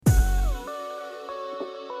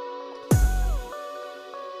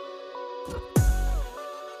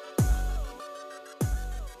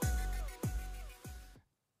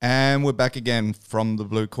And we're back again from the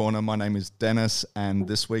Blue Corner. My name is Dennis, and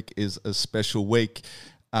this week is a special week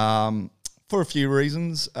for a few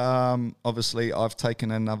reasons. Obviously, I've taken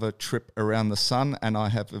another trip around the sun, and I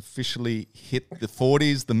have officially hit the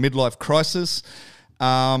 40s, the midlife crisis.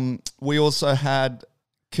 We also had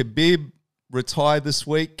Khabib retire this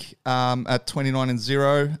week at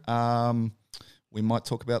 29-0. We might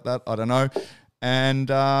talk about that. I don't know. And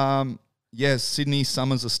yes, Sydney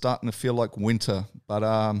summers are starting to feel like winter, but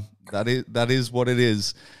that is what it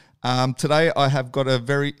is. Today I have got a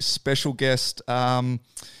very special guest,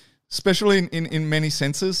 special in many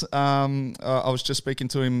senses. I was just speaking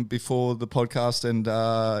to him before the podcast,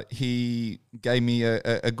 and he gave me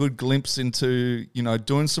a good glimpse into,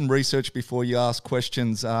 doing some research before you ask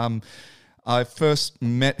questions. I first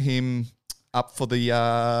met him up for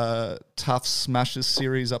the Tough Smashers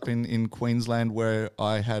series up in Queensland, where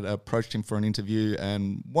I had approached him for an interview.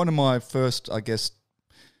 And one of my first, I guess,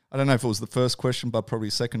 I don't know if it was the first question, but probably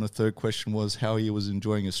second or third question was how he was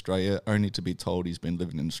enjoying Australia, only to be told he's been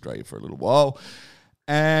living in Australia for a little while.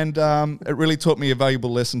 And it really taught me a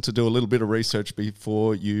valuable lesson to do a little bit of research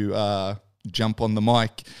before you jump on the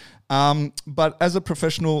mic. But as a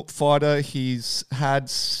professional fighter, he's had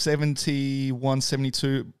 71,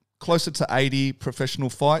 72, closer to 80 professional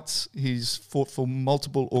fights. He's fought for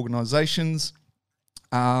multiple organizations.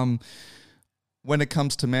 When it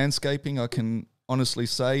comes to manscaping, I can honestly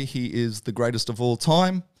say he is the greatest of all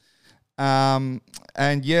time. And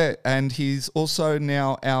he's also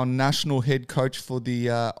now our national head coach for the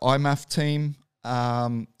IMAF team.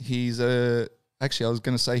 Actually, I was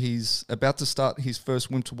going to say he's about to start his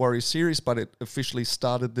first Winter Warrior series, but it officially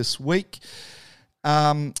started this week.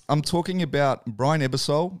 I'm talking about Brian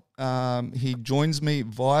Ebersol. He joins me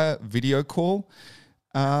via video call.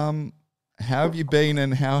 How have you been,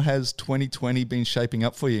 and how has 2020 been shaping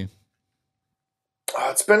up for you?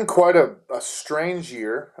 It's been quite a strange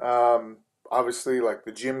year. Obviously, like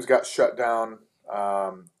the gyms got shut down.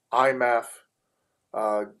 IMAF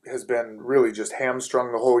has been really just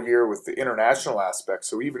hamstrung the whole year with the international aspect.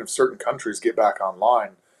 So even if certain countries get back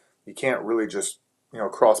online, you can't really just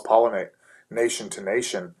cross-pollinate nation to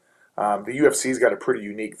nation. The UFC's got a pretty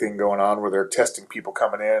unique thing going on where they're testing people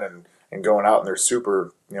coming in and going out, and they're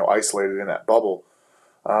super isolated in that bubble.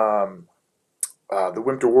 The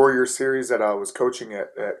Winter Warrior series that I was coaching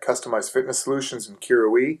at Customized Fitness Solutions in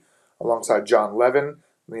Kirui alongside John Levin,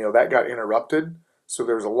 that got interrupted. So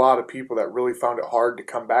there was a lot of people that really found it hard to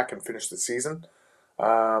come back and finish the season.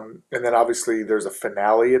 And then obviously there's a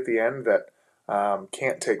finale at the end that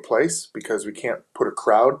can't take place because we can't put a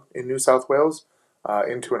crowd in New South Wales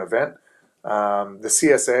into an event. The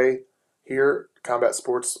CSA here, Combat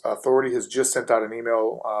Sports Authority, has just sent out an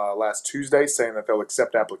email last Tuesday saying that they'll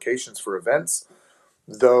accept applications for events,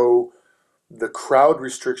 though the crowd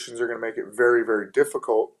restrictions are going to make it very, very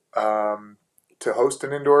difficult to host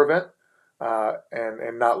an indoor event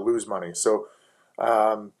and not lose money. So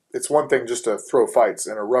it's one thing just to throw fights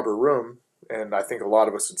in a rubber room, and I think a lot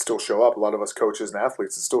of us would still show up. A lot of us coaches and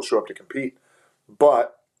athletes would still show up to compete.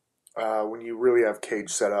 But when you really have cage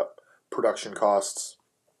setup, production costs,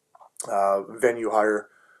 venue hire,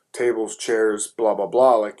 tables, chairs, blah, blah,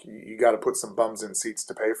 blah, like you got to put some bums in seats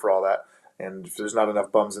to pay for all that. And if there's not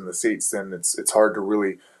enough bums in the seats, then it's hard to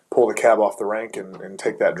really pull the cab off the rank and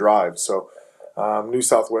take that drive. So New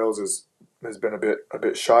South Wales has been a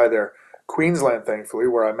bit shy there. Queensland, thankfully,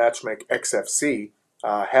 where I matchmake XFC,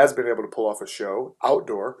 has been able to pull off a show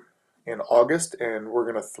outdoor in August, and we're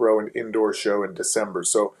going to throw an indoor show in December.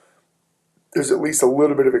 So there's at least a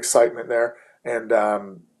little bit of excitement there. And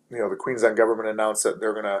the Queensland government announced that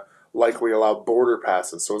they're going to likely allow border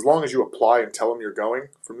passes. So as long as you apply and tell them you're going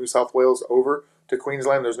from New South Wales over to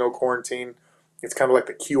Queensland, there's no quarantine. It's kind of like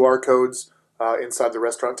the QR codes inside the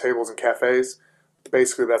restaurant tables and cafes.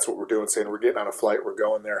 Basically, that's what we're doing, saying we're getting on a flight, we're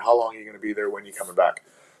going there. How long are you going to be there? When are you coming back?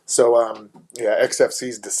 So,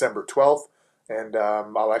 XFC's December 12th, and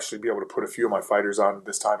I'll actually be able to put a few of my fighters on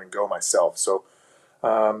this time and go myself. So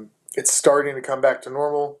it's starting to come back to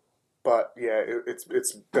normal, but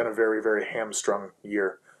it's been a very, very hamstrung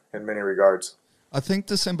year in many regards. I think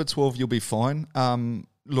December 12th you'll be fine.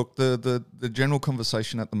 Look, the general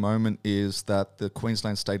conversation at the moment is that the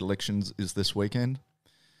Queensland state elections is this weekend,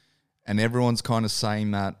 and everyone's kind of saying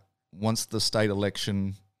that once the state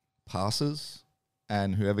election passes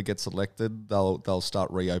and whoever gets elected, they'll start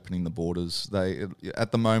reopening the borders.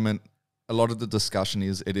 At the moment, a lot of the discussion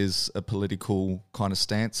is it is a political kind of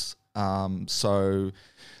stance. So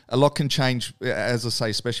a lot can change, as I say,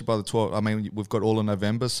 especially by the 12th. I mean, we've got all of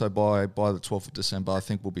November, so by the 12th of December, I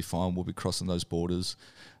think we'll be fine. We'll be crossing those borders.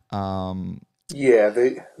 Yeah,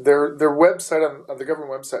 their website on the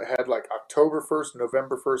government website had like October 1st,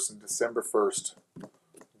 November 1st, and December 1st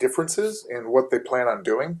differences in what they plan on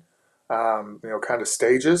doing. Kind of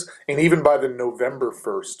stages, and even by the November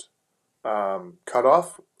 1st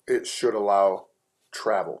cutoff, it should allow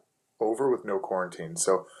travel over with no quarantine.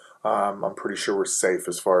 So I'm pretty sure we're safe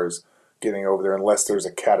as far as getting over there, unless there's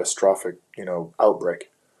a catastrophic,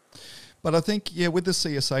 outbreak. But I think, yeah, with the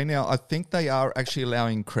CSA now, I think they are actually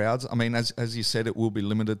allowing crowds. I mean, as you said, it will be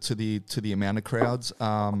limited to the amount of crowds,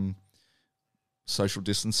 social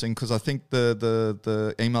distancing. Because I think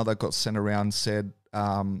the email that got sent around said,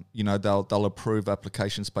 they'll approve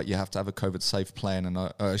applications, but you have to have a COVID safe plan, and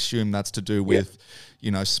I assume that's to do with,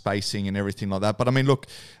 spacing and everything like that. But I mean, look,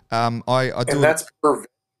 I And do it. that's per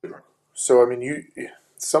venue. So I mean, you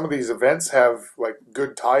some of these events have like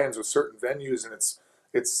good tie-ins with certain venues, and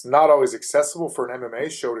it's not always accessible for an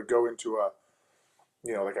MMA show to go into a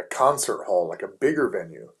like a concert hall, like a bigger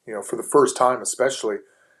venue, for the first time especially.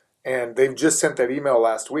 And they've just sent that email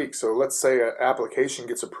last week. So let's say an application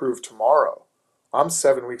gets approved tomorrow. I'm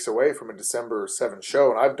 7 weeks away from a December 7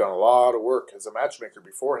 show, and I've done a lot of work as a matchmaker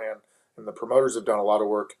beforehand, and the promoters have done a lot of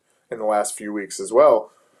work in the last few weeks as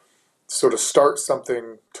well. So to start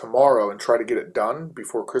something tomorrow and try to get it done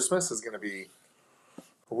before Christmas is going to be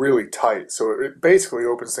really tight. So it basically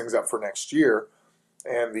opens things up for next year.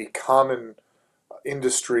 And the common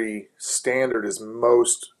industry standard is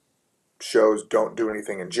most shows don't do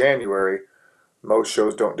anything in January. Most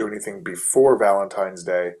shows don't do anything before Valentine's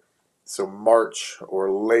Day. So March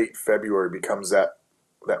or late February becomes that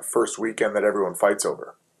first weekend that everyone fights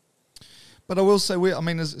over. But I will say, I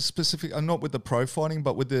mean, as specific, not with the pro fighting,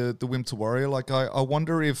 but with the Wim to Warrior. Like, I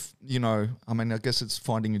wonder if, I mean, I guess it's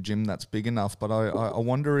finding a gym that's big enough, but I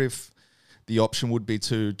wonder if the option would be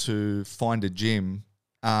to find a gym,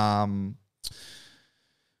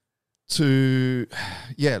 to,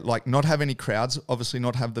 like not have any crowds, obviously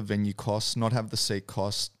not have the venue costs, not have the seat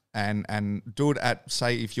costs, and do it at,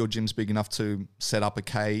 say, if your gym's big enough to set up a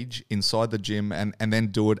cage inside the gym, and then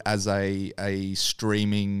do it as a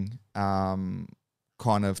streaming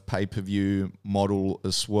kind of pay-per-view model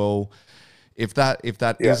as well. If that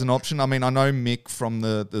Yeah. is an option, I mean, I know Mick from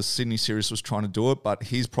the Sydney series was trying to do it, but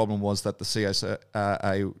his problem was that the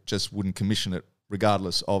CSA just wouldn't commission it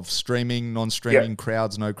regardless of streaming, Yeah. non-streaming,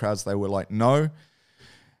 crowds, no crowds. They were like, no.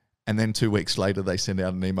 And then 2 weeks later, they sent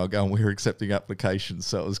out an email going, "We're accepting applications."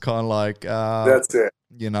 So it was kind of like, That's it.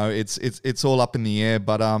 it's all up in the air.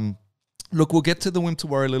 But look, we'll get to the Winter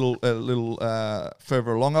Warrior a little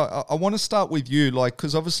further along. I want to start with you, like,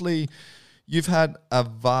 because obviously you've had a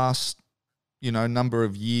vast, number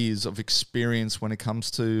of years of experience when it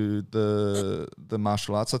comes to the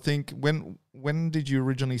martial arts. I think when did you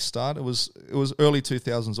originally start? It was early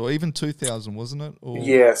 2000s or even 2000, wasn't it? Or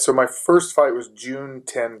Yeah. So my first fight was June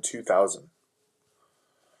 10, 2000.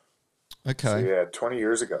 So okay. yeah, 20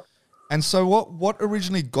 years ago. And so what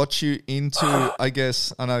originally got you into, I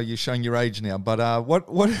guess, I know you're showing your age now, but what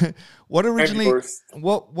And originally yours.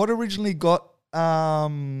 what originally got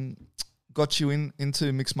you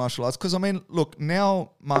into mixed martial arts? Because I mean, look,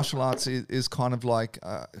 now martial arts is kind of like,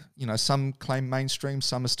 some claim mainstream,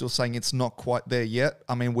 some are still saying it's not quite there yet.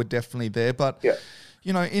 I mean, we're definitely there, but Yeah.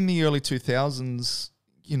 in the early 2000s,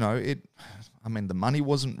 I mean, the money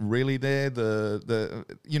wasn't really there. The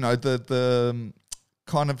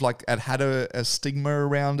kind of like it had a stigma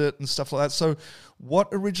around it and stuff like that. So what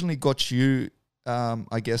originally got you,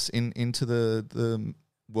 I guess, into the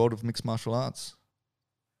world of mixed martial arts?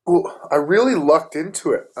 Well, I really lucked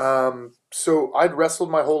into it. So I'd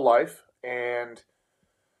wrestled my whole life, and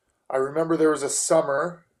I remember there was a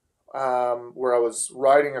summer where I was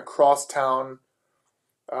riding across town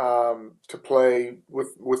to play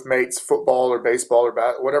with mates, football or baseball or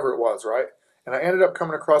whatever it was, right? And I ended up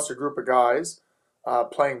coming across a group of guys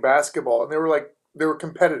playing basketball, and they were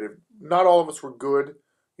competitive. Not all of us were good,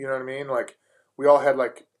 you know what I mean? Like we all had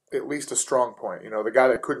like at least a strong point. The guy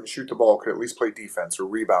that couldn't shoot the ball could at least play defense or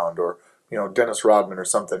rebound, or Dennis Rodman or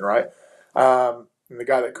something, right? And the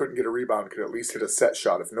guy that couldn't get a rebound could at least hit a set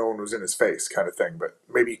shot if no one was in his face, kind of thing. But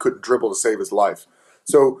maybe he couldn't dribble to save his life.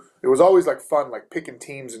 So it was always like fun, like picking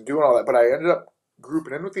teams and doing all that. But I ended up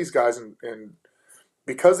grouping in with these guys, and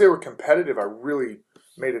because they were competitive, I really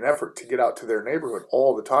made an effort to get out to their neighborhood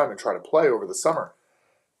all the time and try to play over the summer.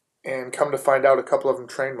 And come to find out, a couple of them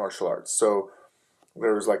trained martial arts. So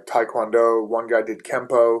there was like Taekwondo. One guy did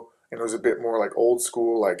Kempo, and it was a bit more like old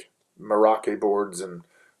school, like Merake boards, and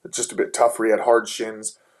just a bit tougher. He had hard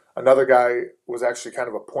shins. Another guy was actually kind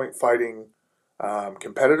of a point fighting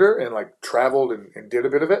competitor, and like traveled and did a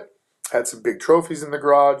bit of it. Had some big trophies in the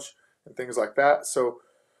garage and things like that. So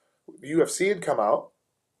the UFC had come out,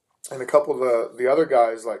 and a couple of the other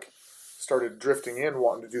guys like started drifting in,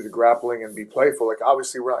 wanting to do the grappling and be playful. Like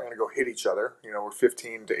obviously, we're not going to go hit each other. You know, we're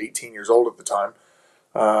 15 to 18 years old at the time.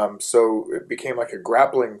 So it became like a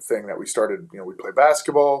grappling thing that we started. You know, we play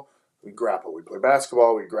basketball, we grapple. We play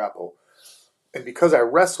basketball, we grapple. And because I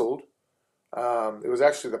wrestled, it was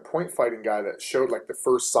actually the point fighting guy that showed like the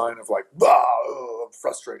first sign of like, I'm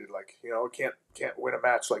frustrated. Like, you know, can't win a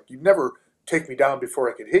match. Like, you'd never take me down before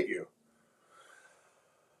I could hit you.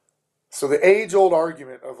 So the age-old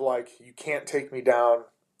argument of like, you can't take me down,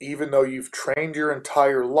 even though you've trained your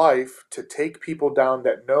entire life to take people down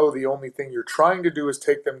that know the only thing you're trying to do is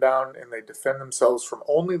take them down, and they defend themselves from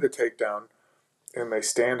only the takedown, and they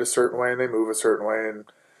stand a certain way and they move a certain way,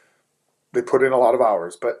 and they put in a lot of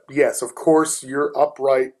hours. But yes, of course, your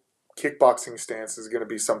upright kickboxing stance is going to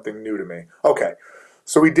be something new to me. Okay,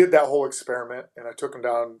 so we did that whole experiment, and I took him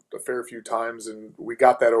down a fair few times, and we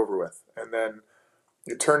got that over with. And then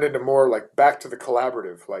it turned into more like back to the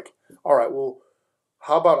collaborative. Like, all right, well,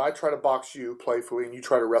 how about I try to box you playfully and you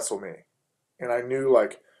try to wrestle me? And I knew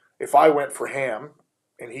like if I went for Ham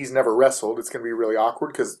and he's never wrestled, it's going to be really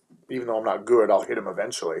awkward because even though I'm not good, I'll hit him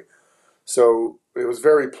eventually. So it was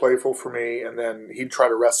very playful for me. And then he'd try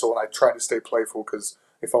to wrestle, and I tried to stay playful because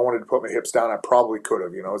if I wanted to put my hips down, I probably could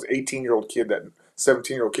have. You know, I was an 18-year-old kid, that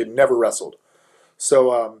 17-year-old kid never wrestled.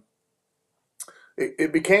 So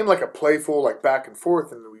it became like a playful, like back and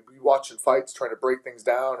forth, and we'd be watching fights, trying to break things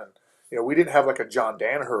down. And, you know, we didn't have like a John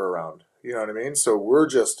Danaher around, you know what I mean? So we're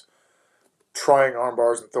just trying arm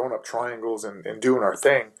bars and throwing up triangles and doing our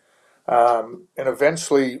thing. And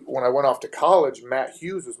eventually, when I went off to college, Matt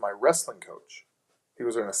Hughes was my wrestling coach. He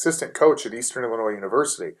was an assistant coach at Eastern Illinois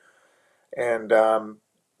University. And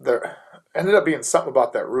there ended up being something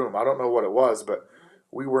about that room. I don't know what it was, but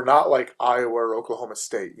we were not like Iowa or Oklahoma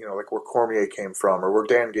State, you know, like where Cormier came from or where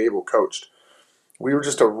Dan Gable coached. We were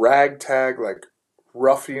just a ragtag, like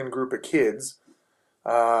ruffian group of kids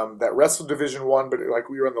that wrestled Division One, but like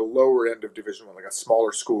we were on the lower end of Division One, like a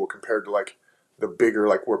smaller school compared to like the bigger,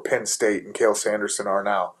 like where Penn State and Cale Sanderson are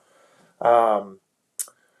now. Um,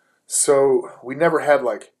 so we never had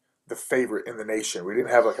like the favorite in the nation. We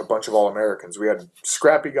didn't have like a bunch of All-Americans. We had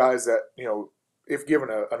scrappy guys that, you know, if given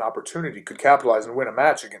an opportunity, could capitalize and win a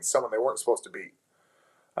match against someone they weren't supposed to beat.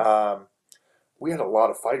 Um, we had a lot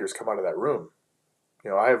of fighters come out of that room.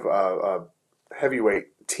 You know, I have a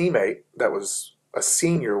heavyweight teammate that was a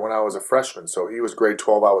senior when I was a freshman. So he was grade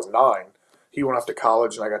 12, I was 9. He went off to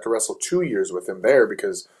college, and I got to wrestle 2 years with him there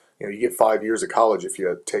because, you know, you get 5 years of college if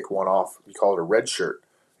you take one off. You call it a red shirt,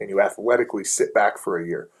 and you athletically sit back for a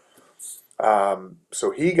year.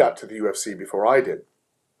 So he got to the UFC before I did,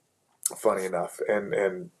 funny enough,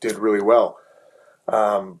 and did really well.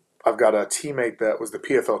 I've got a teammate that was the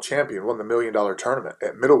PFL champion, won the $1 million tournament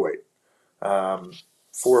at middleweight. 4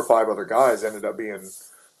 or 5 other guys ended up being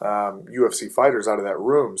UFC fighters out of that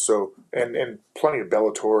room. So and plenty of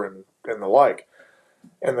Bellator and the like.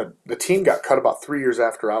 And the team got cut about 3 years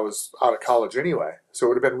after I was out of college anyway. So it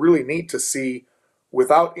would have been really neat to see,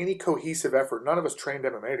 without any cohesive effort, none of us trained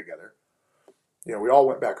MMA together. You know, we all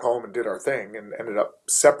went back home and did our thing and ended up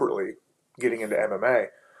separately getting into MMA.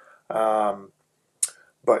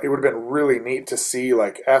 But it would have been really neat to see,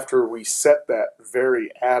 like, after we set that very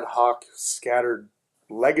ad hoc, scattered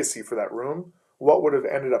legacy for that room, what would have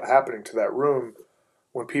ended up happening to that room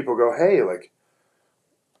when people go, hey, like,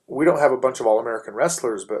 we don't have a bunch of All-American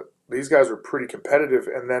wrestlers, but these guys were pretty competitive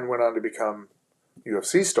and then went on to become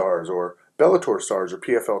UFC stars or Bellator stars or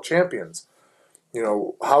PFL champions. You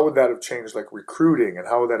know, how would that have changed, like, recruiting, and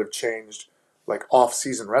how would that have changed, like,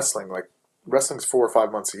 off-season wrestling? Like, wrestling's 4 or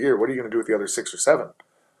 5 months a year. What are you going to do with the other 6 or 7?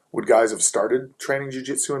 Would guys have started training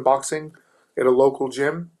jiu-jitsu and boxing at a local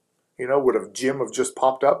gym? You know, would a gym have just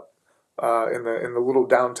popped up in the little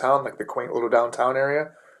downtown, like the quaint little downtown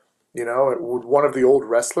area? You know, would one of the old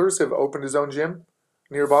wrestlers have opened his own gym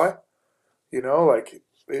nearby? You know, like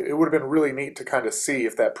it would have been really neat to kind of see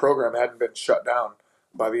if that program hadn't been shut down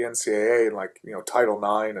by the NCAA and, like, you know, Title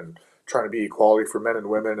IX and trying to be equality for men and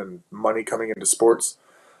women and money coming into sports.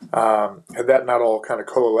 Had that not all kind of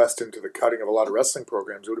coalesced into the cutting of a lot of wrestling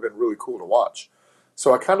programs, it would have been really cool to watch.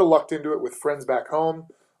 So I kind of lucked into it with friends back home.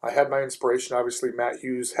 I had my inspiration. Obviously, Matt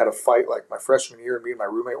Hughes had a fight like my freshman year, and me and my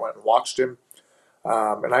roommate went and watched him.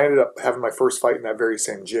 And I ended up having my first fight in that very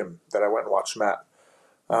same gym that I went and watched Matt.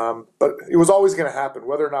 But it was always going to happen.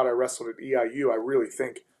 Whether or not I wrestled at EIU, I really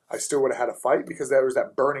think I still would have had a fight because there was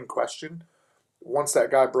that burning question. Once that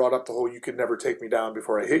guy brought up the whole, you could never take me down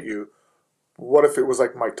before I hit you, what if it was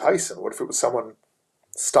like Mike Tyson? What if it was someone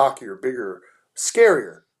stockier, bigger,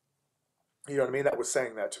 scarier? You know what I mean? That was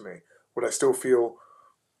saying that to me. Would I still feel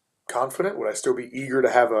confident? Would I still be eager to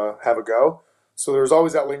have a go? So there's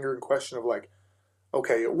always that lingering question of like,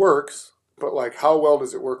 okay, it works, but like, how well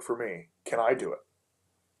does it work for me? Can I do it?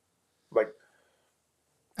 Like,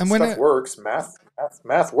 And when stuff it works,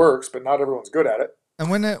 math works, but not everyone's good at it. and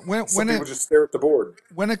when it when Some when people it just stare at the board.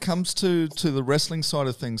 when it comes to the wrestling side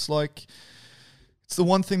of things, like it's the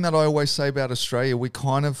one thing that I always say about Australia, we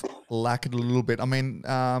kind of lack it a little bit. I mean,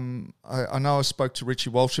 I know I spoke to Richie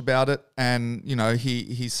Walsh about it, and you know,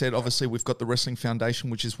 he said obviously we've got the Wrestling Foundation,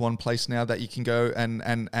 which is one place now that you can go,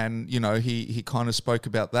 and you know, he kind of spoke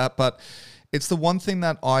about that, but it's the one thing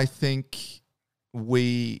that I think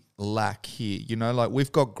we lack here. You know, like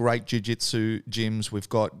we've got great jiu-jitsu gyms, we've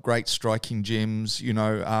got great striking gyms, you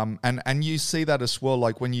know, and you see that as well,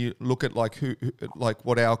 like when you look at like like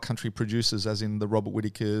what our country produces, as in the Robert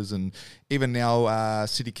Whitakers, and even now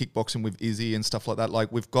City Kickboxing with Izzy and stuff like that.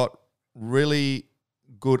 Like we've got really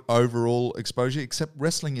good overall exposure, except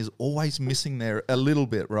wrestling is always missing there a little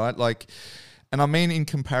bit, right? Like, and I mean in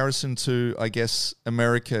comparison to, I guess,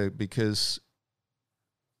 America, because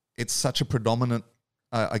it's such a predominant,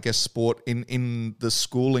 I guess, sport in the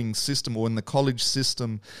schooling system or in the college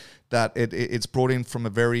system, that it's brought in from a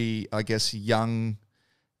very, I guess, young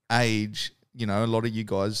age. You know, a lot of you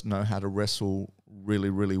guys know how to wrestle really,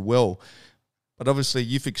 really well. But obviously,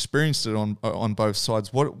 you've experienced it on both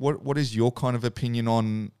sides. What is your kind of opinion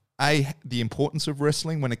on the importance of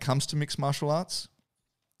wrestling when it comes to mixed martial arts,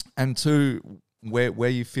 and two, where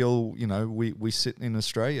you feel, you know, we sit in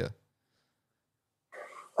Australia?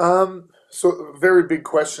 So very big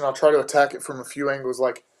question. I'll try to attack it from a few angles.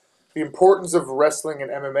 Like the importance of wrestling and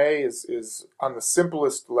MMA is on the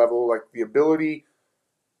simplest level, like the ability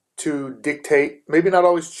to dictate, maybe not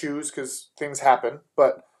always choose because things happen,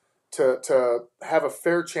 but to have a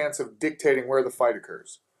fair chance of dictating where the fight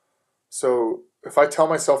occurs. So if I tell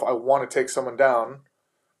myself I want to take someone down,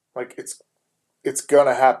 like it's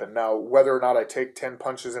gonna happen. Now, whether or not I take 10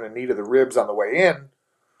 punches and a knee to the ribs on the way in,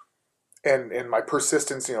 and my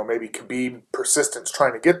persistence, you know, maybe Khabib persistence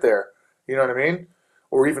trying to get there, you know what I mean?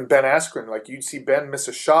 Or even Ben Askren, like you'd see Ben miss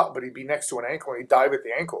a shot, but he'd be next to an ankle and he'd dive at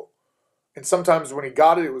the ankle. And sometimes when he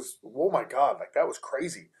got it, it was, oh my God, like that was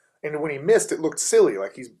crazy. And when he missed, it looked silly,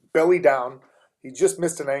 like he's belly down, he just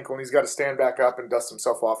missed an ankle and he's got to stand back up and dust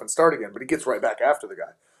himself off and start again, but he gets right back after the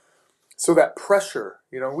guy. So that pressure,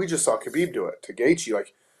 you know, we just saw Khabib do it to Gaethje.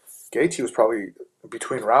 Like Gaethje was probably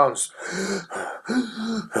between rounds,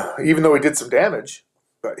 even though he did some damage,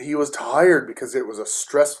 but he was tired because it was a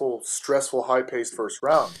stressful, high-paced first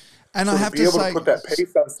round. And So I to have be to able to say, put that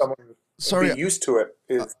pace on someone and sorry, be used to it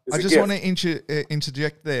is I a just want gift. to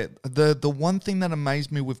interject there. The one thing that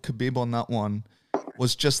amazed me with Khabib on that one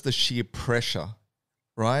was just the sheer pressure,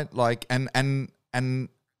 right? Like, and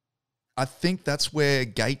I think that's where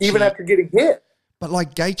Even Gaethje, after getting hit but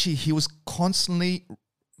like Gaethje, he was constantly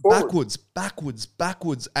forward.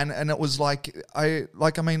 backwards, and it was like I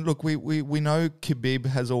mean, look, we know Khabib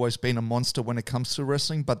has always been a monster when it comes to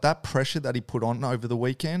wrestling, but that pressure that he put on over the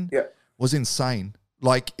weekend Yeah. was insane.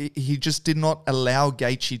 Like he just did not allow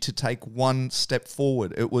Gaethje to take one step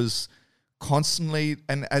forward. It was constantly,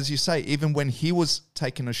 and as you say, even when he was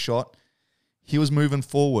taking a shot, he was moving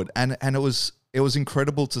forward, and it was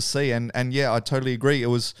incredible to see. And yeah, I totally agree. It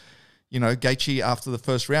was, you know, Gaethje after the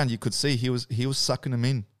first round, you could see he was sucking him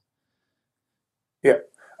in. Yeah.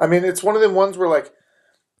 I mean, it's one of them ones where like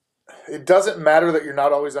it doesn't matter that you're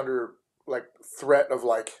not always under like threat of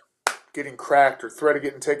like getting cracked or threat of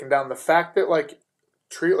getting taken down. The fact that like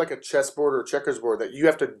treat it like a chessboard or a checkers board, that you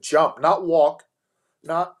have to jump, not walk,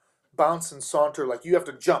 not bounce and saunter, like you have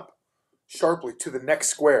to jump sharply to the next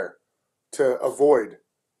square to avoid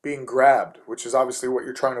being grabbed, which is obviously what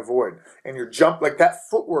you're trying to avoid. And your jump, like that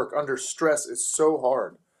footwork under stress is so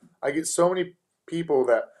hard. I get so many people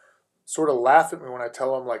that sort of laugh at me when I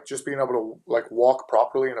tell them like just being able to like walk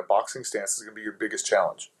properly in a boxing stance is going to be your biggest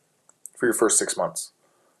challenge for your first 6 months.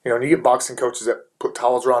 You know, and you get boxing coaches that put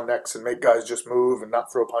towels around necks and make guys just move and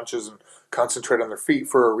not throw punches and concentrate on their feet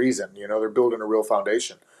for a reason. You know, they're building a real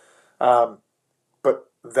foundation. Um,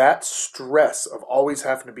 but that stress of always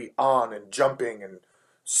having to be on and jumping and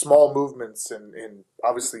small movements and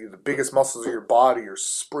obviously the biggest muscles of your body are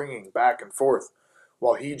springing back and forth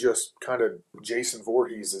while he just kind of Jason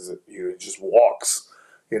Voorhees is it, you know, just walks.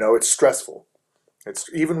 You know, it's stressful. It's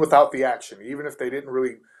even without the action, even if they didn't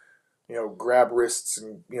really, you know, grab wrists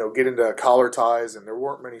and, you know, get into collar ties and there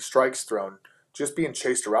weren't many strikes thrown, just being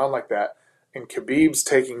chased around like that. And Khabib's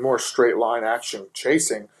taking more straight line action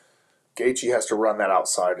chasing. Gaethje has to run that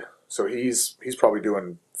outside. So he's probably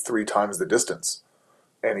doing 3 times the distance.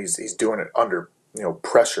 And he's doing it under, you know,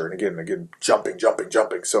 pressure and again jumping.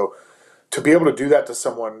 So to be able to do that to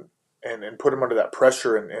someone and put him under that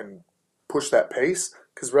pressure and push that pace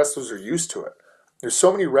because wrestlers are used to it. There's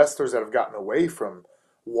so many wrestlers that have gotten away from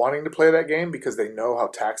wanting to play that game because they know how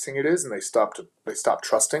taxing it is and they stop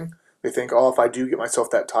trusting. They think, oh, if I do get myself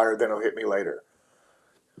that tired, then he'll hit me later.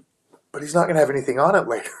 But he's not going to have anything on it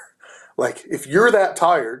later. Like, if you're that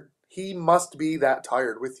tired, he must be that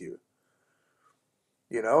tired with you.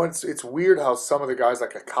 You know, it's weird how some of the guys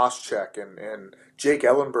like Koscheck and Jake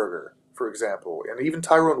Ellenberger, for example, and even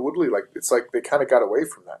Tyron Woodley, like it's like they kind of got away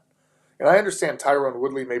from that. And I understand Tyron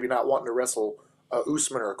Woodley maybe not wanting to wrestle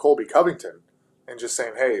Usman or Colby Covington and just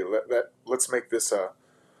saying, hey, let's make this a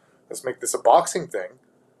boxing thing,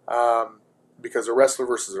 because a wrestler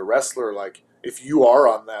versus a wrestler, like if you are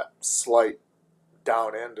on that slight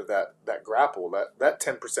down end of that grapple, that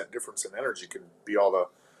 10% difference in energy can be all the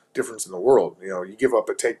difference in the world. You know, you give up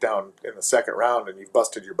a takedown in the second round and you've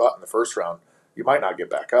busted your butt in the first round, you might not get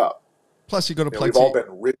back up. Plus, you got to play. We've all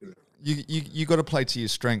been ridden. You got to play to your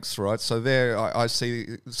strengths, right? So there, I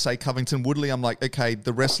see, say Covington Woodley. I'm like, okay,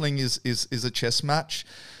 the wrestling is a chess match,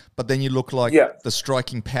 but then you look like the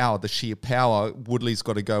striking power, the sheer power. Woodley's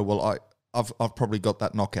got to go. Well, I've probably got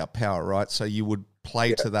that knockout power, right? So you would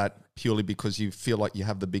play to that purely because you feel like you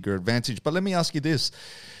have the bigger advantage. But let me ask you this.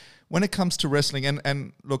 When it comes to wrestling,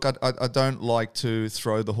 and look, I don't like to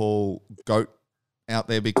throw the whole GOAT out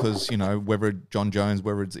there because, you know, whether it's John Jones,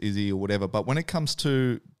 whether it's Izzy or whatever, but when it comes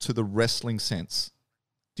to the wrestling sense,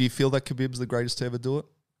 do you feel that Khabib's the greatest to ever do it?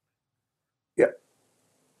 Yeah.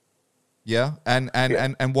 Yeah?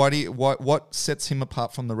 And what sets him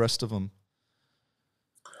apart from the rest of them?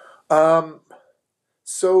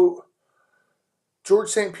 So George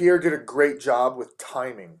St. Pierre did a great job with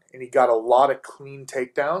timing, and he got a lot of clean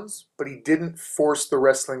takedowns, but he didn't force the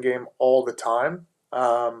wrestling game all the time.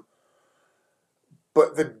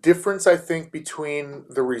 But the difference, I think, between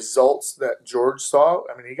the results that George saw,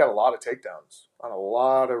 I mean, he got a lot of takedowns on a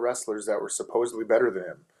lot of wrestlers that were supposedly better than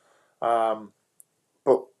him.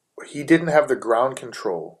 But he didn't have the ground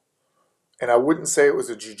control. And I wouldn't say it was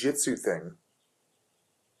a jiu-jitsu thing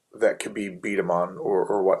that Khabib beat him on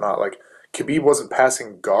or whatnot. Like, Khabib wasn't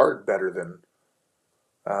passing guard better than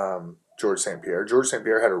George St. Pierre. George St.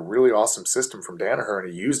 Pierre had a really awesome system from Danaher,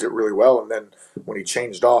 and he used it really well. And then when he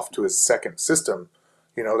changed off to his second system,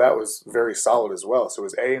 you know, that was very solid as well. So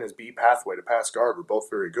his A and his B pathway to pass guard were both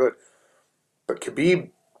very good. But Khabib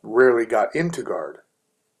rarely got into guard.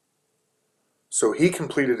 So he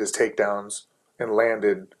completed his takedowns and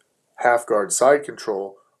landed half guard side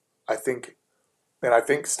control. I think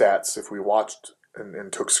stats, if we watched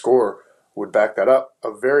and took score, would back that up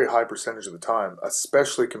a very high percentage of the time,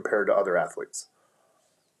 especially compared to other athletes.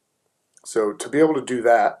 So to be able to do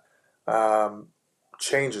that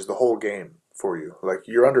changes the whole game for you. Like,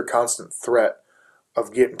 you're under constant threat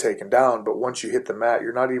of getting taken down, but once you hit the mat,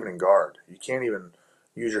 you're not even in guard. You can't even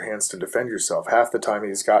use your hands to defend yourself. Half the time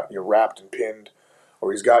he's got you wrapped and pinned,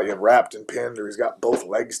 or he's got both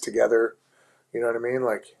legs together. You know what I mean?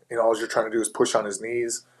 Like, you know, all you're trying to do is push on his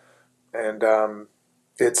knees. And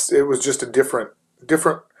it was just a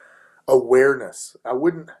different awareness. I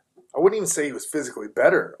wouldn't even say he was physically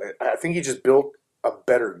better. I think he just built a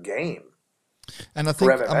better game. And I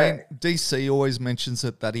think, I mean, DC always mentions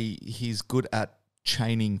it that he's good at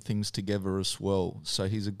chaining things together as well. So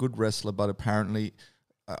he's a good wrestler, but apparently,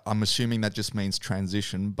 I'm assuming that just means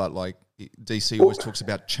transition. But like DC always talks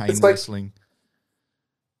about chain wrestling.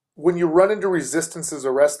 When you run into resistance as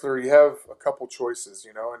a wrestler, you have a couple choices,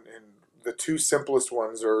 you know, and the two simplest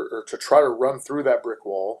ones are to try to run through that brick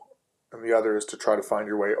wall, and the other is to try to find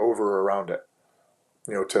your way over or around it,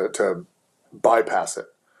 you know, to bypass it.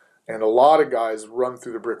 And a lot of guys run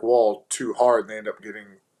through the brick wall too hard, and they end up getting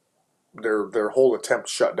their whole attempt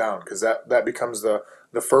shut down because that becomes the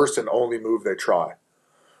first and only move they try.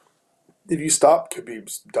 If you stop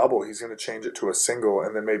Khabib's double, he's going to change it to a single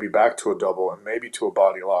and then maybe back to a double and maybe to a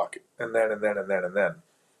body lock and then.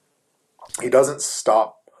 He doesn't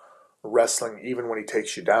stop wrestling even when he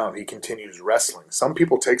takes you down. He continues wrestling. Some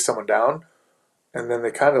people take someone down and then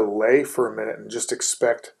they kind of lay for a minute and just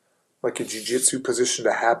expect like a jiu-jitsu position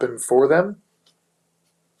to happen for them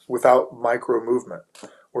without micro movement.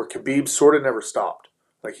 Where Khabib sort of never stopped.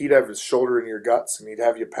 Like, he'd have his shoulder in your guts and he'd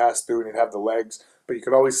have you pass through and he'd have the legs, but you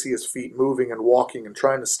could always see his feet moving and walking and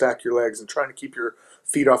trying to stack your legs and trying to keep your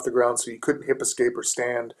feet off the ground so you couldn't hip escape or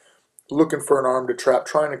stand, looking for an arm to trap,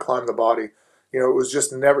 trying to climb the body. You know, it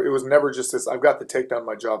was never just this, I've got the takedown,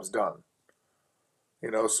 my job's done.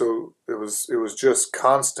 You know, so it was just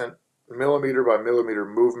constant millimeter by millimeter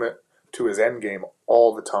movement to his end game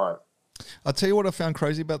all the time. I'll tell you what I found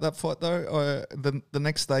crazy about that fight, though. The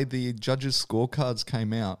next day, the judges' scorecards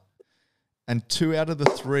came out, and two out of the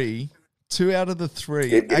three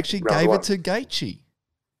actually round gave one. it to Gaethje.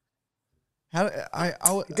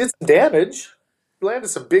 He did some damage. He landed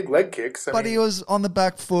some big leg kicks. But he was on the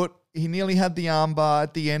back foot. He nearly had the armbar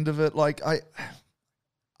at the end of it. Like I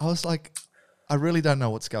was like, I really don't know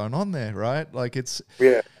what's going on there, right? Like it's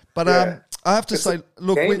But I have to say,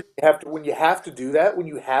 look, when you have to do that, when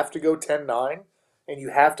you have to go 10-9 and you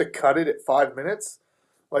have to cut it at 5 minutes.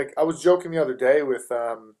 Like I was joking the other day with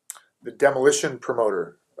the Demolition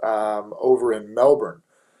promoter over in Melbourne.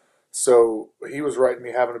 So he was writing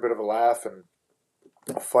me having a bit of a laugh, and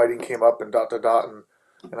fighting came up and ...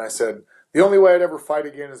 and I said, the only way I'd ever fight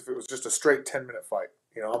again is if it was just a straight 10-minute fight.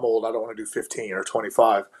 You know, I'm old. I don't want to do 15 or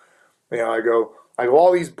 25. You know, I go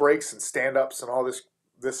all these breaks and stand-ups and all this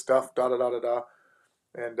stuff,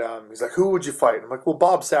 And he's like, who would you fight? And I'm like, well,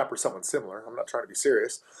 Bob Sapp or someone similar. I'm not trying to be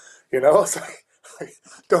serious. You know, it's like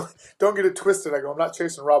don't get it twisted. I go, I'm not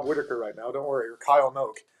chasing Rob Whittaker right now. Don't worry. Or Kyle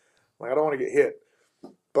Noak. Like, I don't want to get hit.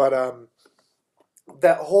 But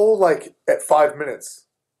that whole, like, at 5 minutes,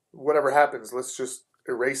 whatever happens, let's just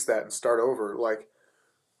erase that and start over. Like,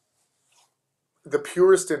 the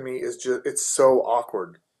purist in me is just, it's so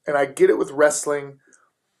awkward. And I get it with wrestling.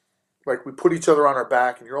 Like, we put each other on our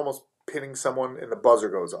back and you're almost pinning someone and the buzzer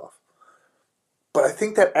goes off. But I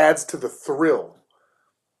think that adds to the thrill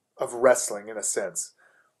of wrestling in a sense.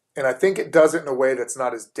 And I think it does it in a way that's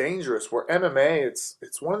not as dangerous, where MMA,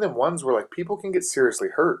 it's one of them ones where, like, people can get seriously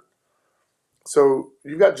hurt. So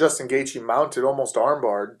you've got Justin Gaethje mounted, almost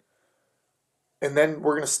armbarred, and then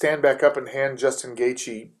we're going to stand back up and hand Justin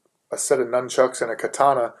Gaethje a set of nunchucks and a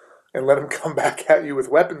katana and let him come back at you with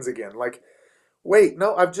weapons again. Like, wait,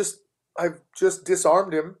 no, I've just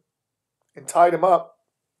disarmed him and tied him up.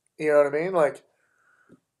 You know what I mean? Like,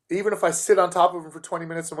 even if I sit on top of him for 20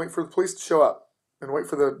 minutes and wait for the police to show up and wait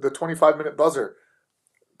for the 25-minute buzzer,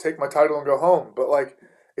 take my title and go home. But, like,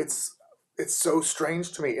 it's so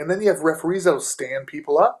strange to me. And then you have referees that'll stand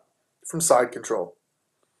people up from side control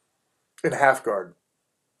in half guard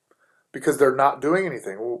because they're not doing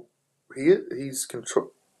anything. Well, he's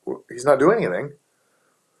not doing anything.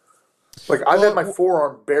 Like, I've had my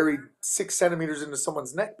forearm buried 6 centimeters into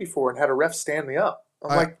someone's neck before and had a ref stand me up.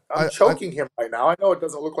 I'm choking him right now. I know it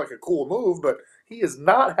doesn't look like a cool move, but he is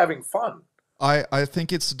not having fun. I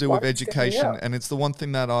think it's to do with education, and it's the one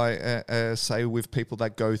thing that I say with people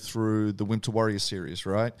that go through the Winter Warrior series,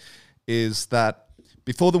 right, is that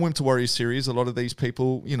before the Winter Warrior series, a lot of these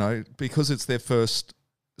people, you know, because it's their first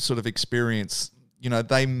sort of experience, you know,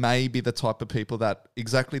 they may be the type of people that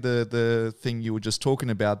exactly the thing you were just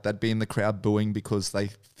talking about, that be in the crowd booing because they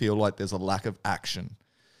feel like there's a lack of action.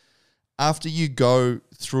 After you go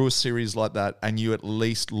through a series like that and you at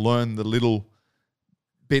least learn the little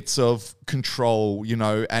bits of control, you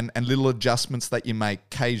know, and little adjustments that you make,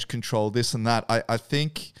 cage control, this and that, I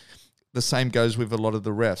think the same goes with a lot of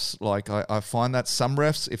the refs. Like, I find that some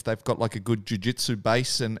refs, if they've got like a good jiu-jitsu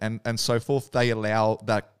base and so forth, they allow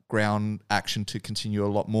that ground action to continue a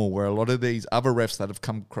lot more, where a lot of these other refs that have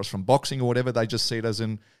come across from boxing or whatever, they just see it as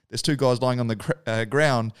in there's two guys lying on the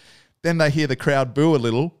ground, then they hear the crowd boo a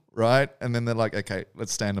little, right? And then they're like, okay,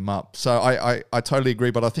 let's stand them up. So I totally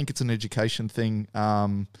agree, but I think it's an education thing.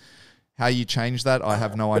 How you change that, I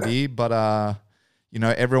have no idea, but you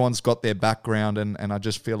know, everyone's got their background, and I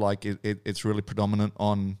just feel like it's really predominant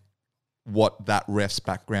on what that ref's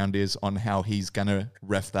background is, on how he's going to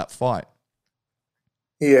ref that fight.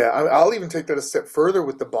 Yeah, I'll even take that a step further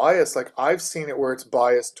with the bias. Like, I've seen it where it's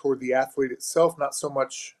biased toward the athlete itself, not so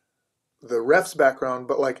much the ref's background,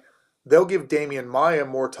 but like they'll give Damian Maia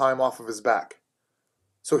more time off of his back.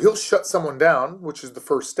 So he'll shut someone down, which is the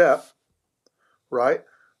first step, right?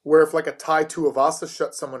 Where if like a Tai Tuivasa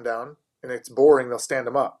shuts someone down and it's boring, they'll stand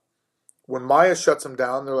him up. When Maia shuts him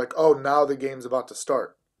down, they're like, oh, now the game's about to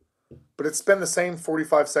start. But it's been the same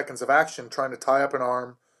 45 seconds of action trying to tie up an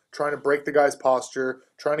arm, trying to break the guy's posture,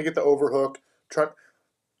 trying to get the overhook,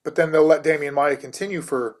 but then they'll let Damian Maia continue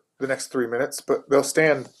for the next 3 minutes, but they'll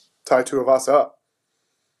stand Tai Tuivasa up.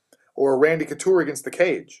 Or Randy Couture against the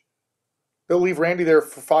cage. They'll leave Randy there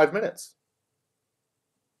for 5 minutes.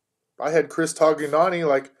 I had Chris Tagliani,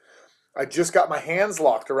 like, I just got my hands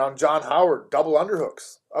locked around John Howard, double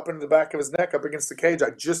underhooks, up into the back of his neck, up against the cage.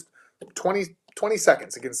 I just, 20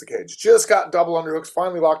 seconds against the cage. Just got double underhooks,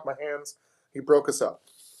 finally locked my hands. He broke us up.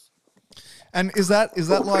 And is that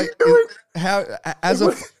like how as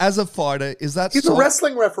a fighter, is that he's a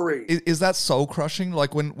wrestling referee? Is that soul crushing?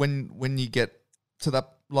 Like when you get to that,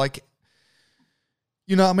 like,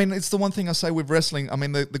 You know, I mean, it's the one thing I say with wrestling. I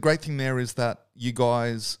mean, the great thing there is that you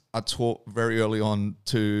guys are taught very early on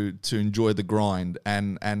to enjoy the grind,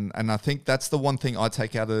 and I think that's the one thing I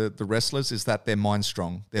take out of the wrestlers is that they're mind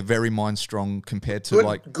strong. They're very mind strong compared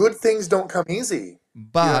to good things don't come easy.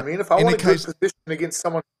 But you know what I mean, if I want a good position against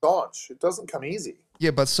someone staunch, it doesn't come easy.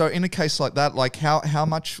 Yeah, but so in a case like that, like how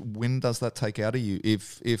much win does that take out of you?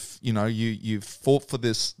 If you know you've fought for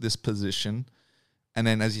this position. And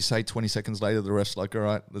then, as you say, 20 seconds later, the ref's like, "All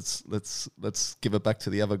right, let's give it back to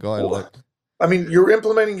the other guy." Like, I mean, you're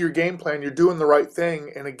implementing your game plan. You're doing the right thing.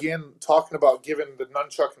 And again, talking about giving the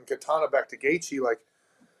nunchuck and katana back to Gaethje, like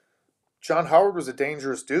John Howard was a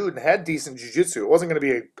dangerous dude and had decent jiu-jitsu. It wasn't going to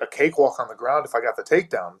be a cakewalk on the ground if I got the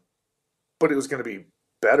takedown, but it was going to be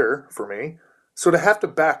better for me. So to have to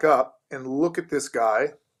back up and look at this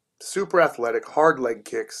guy, super athletic, hard leg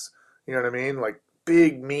kicks, you know what I mean, like.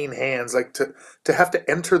 Big mean hands, like to have to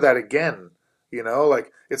enter that again, you know,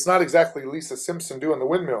 like it's not exactly Lisa Simpson doing the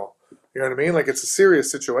windmill, you know what I mean, like it's a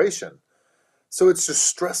serious situation, so it's just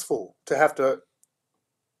stressful to have to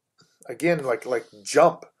again like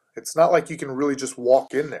jump. It's not like you can really just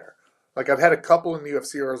walk in there. Like I've had a couple in the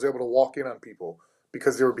UFC where I was able to walk in on people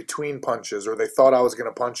because they were between punches or they thought I was going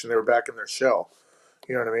to punch and they were back in their shell,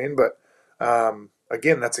 you know what I mean, but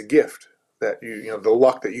again, that's a gift that you know the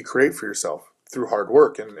luck that you create for yourself through hard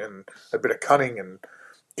work and a bit of cunning and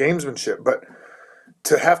gamesmanship. But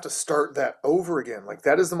to have to start that over again, like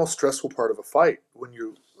that is the most stressful part of a fight when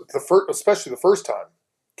especially the first time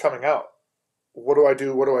coming out. What do I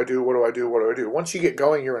do? What do I do? What do I do? What do I do? Once you get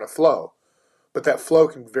going, you're in a flow. But that flow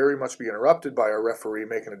can very much be interrupted by a referee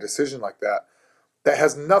making a decision like that. That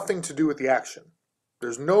has nothing to do with the action.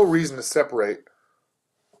 There's no reason to separate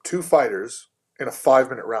two fighters in a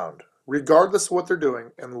 5-minute round, regardless of what they're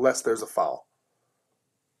doing, unless there's a foul.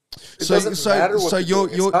 It doesn't matter what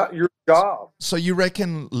it's not your job. So you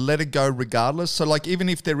reckon let it go regardless? So like even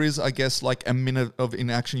if there is, I guess, like a minute of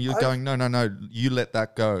inaction, you're going, no, you let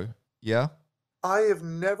that go. Yeah? I have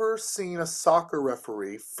never seen a soccer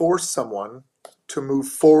referee force someone to move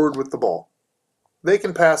forward with the ball. They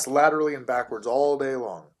can pass laterally and backwards all day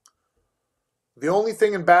long. The only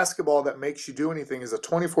thing in basketball that makes you do anything is a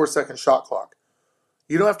 24-second shot clock.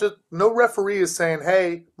 You don't have to, no referee is saying,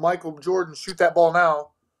 hey, Michael Jordan, shoot that ball now.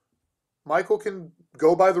 Michael can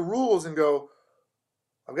go by the rules and go,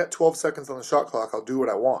 I've got 12 seconds on the shot clock. I'll do what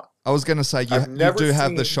I want. I was going to say, you do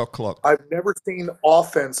have the shot clock. I've never seen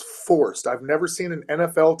offense forced. I've never seen an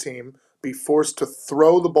NFL team be forced to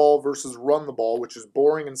throw the ball versus run the ball, which is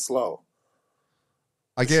boring and slow.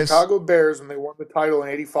 I guess Chicago Bears, when they won the title in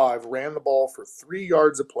 '85, ran the ball for 3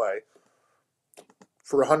 yards a play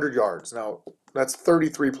for 100 yards. Now, that's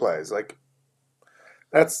 33 plays. Like,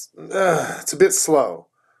 it's a bit slow.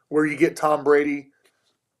 Where you get Tom Brady,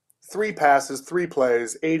 3 passes, 3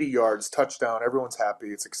 plays, 80 yards, touchdown. Everyone's happy.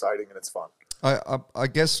 It's exciting and it's fun. I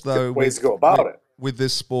guess though, ways to go about it with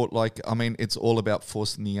this sport, like I mean, it's all about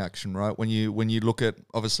forcing the action, right? When you look at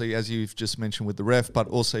obviously as you've just mentioned with the ref, but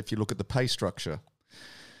also if you look at the pay structure,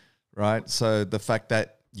 right? So the fact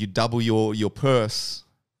that you double your purse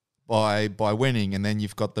by winning, and then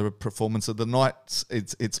you've got the performance of the night.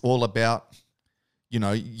 It's all about. You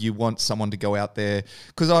know, you want someone to go out there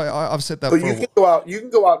because I've said that. But you can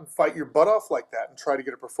go out and fight your butt off like that and try to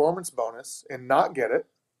get a performance bonus and not get it,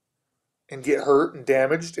 and get hurt and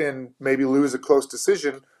damaged and maybe lose a close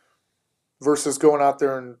decision, versus going out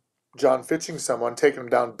there and John Fitching someone, taking them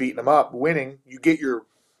down, beating them up, winning. You get your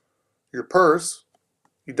purse,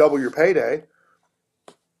 you double your payday.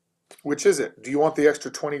 Which is it? Do you want the extra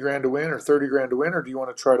 20 grand to win or 30 grand to win, or do you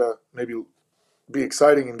want to try to maybe be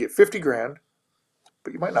exciting and get 50 grand?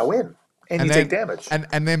 But you might not win, and you take damage.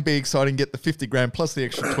 And then be exciting, get the 50 grand plus the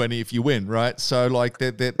extra 20 if you win, right? So like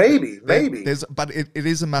maybe. But it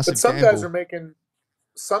is a massive. But some gamble.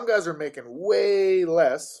 guys are making way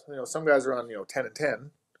less. You know, some guys are on 10 and 10.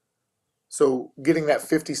 So getting that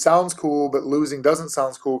 50 sounds cool, but losing doesn't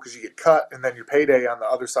sound cool because you get cut, and then your payday on the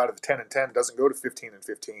other side of the 10 and 10 doesn't go to 15 and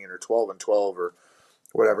 15 or 12 and 12 or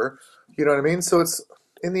whatever. You know what I mean? So it's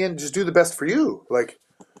in the end, just do the best for you. Like.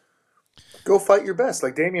 Go fight your best.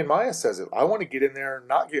 Like Damian Maia says it. I want to get in there and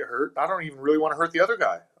not get hurt. I don't even really want to hurt the other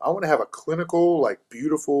guy. I want to have a clinical, like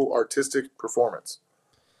beautiful, artistic performance.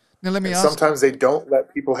 Now let me ask. Sometimes they don't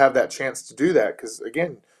let people have that chance to do that because,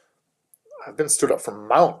 again, I've been stood up from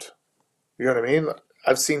Mount. You know what I mean?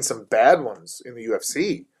 I've seen some bad ones in the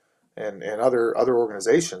UFC and other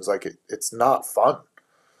organizations. Like it's not fun.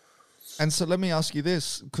 And so let me ask you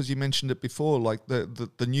this, because you mentioned it before, like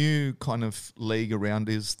the new kind of league around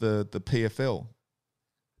is the PFL.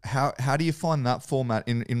 how do you find that format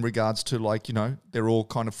in regards to, like, you know, they're all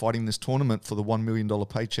kind of fighting this tournament for the $1 million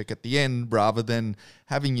paycheck at the end rather than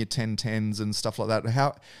having your 10-10s and stuff like that?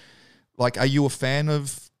 How, like, are you a fan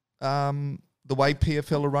of the way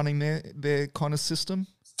PFL are running their kind of system?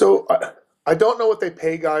 So I don't know what they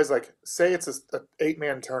pay guys. Like, say it's a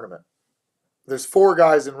 8-man tournament. There's 4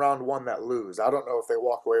 guys in round 1 that lose. I don't know if they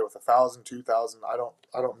walk away with 1,000, 2,000. I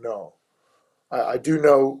don't know. I do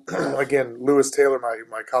know, again, Lewis Taylor,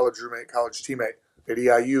 my college roommate, college teammate at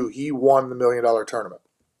EIU, he won the $1 million tournament.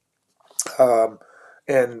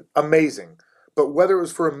 And amazing. But whether it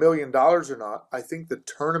was for $1 million or not, I think the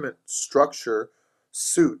tournament structure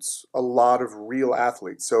suits a lot of real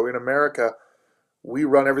athletes. So in America, we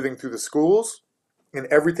run everything through the schools, and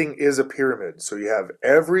everything is a pyramid. So you have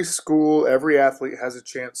every school, every athlete has a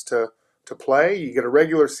chance to play. You get a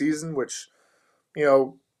regular season, which, you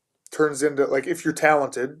know, turns into, like, if you're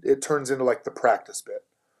talented, it turns into like the practice bit.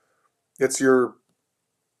 It's your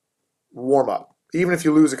warm up. Even if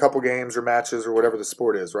you lose a couple games or matches or whatever the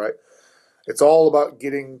sport is, right? It's all about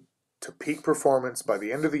getting to peak performance by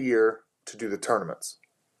the end of the year to do the tournaments.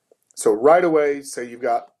 So right away, say you've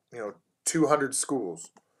got, you know, 200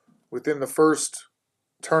 schools. Within the first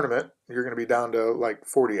tournament, you're going to be down to like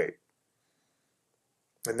 48.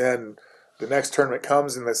 And then the next tournament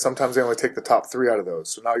comes, and sometimes they only take the top 3 out of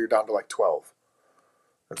those. So now you're down to like 12.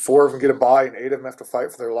 And 4 of them get a bye, and 8 of them have to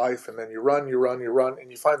fight for their life. And then you run,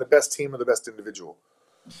 and you find the best team or the best individual.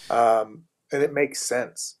 And it makes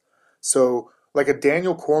sense. So like a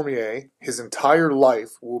Daniel Cormier, his entire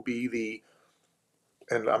life will be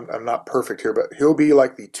and I'm not perfect here, but he'll be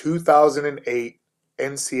like the 2008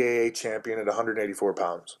 NCAA champion at 184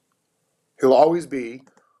 pounds. He'll always be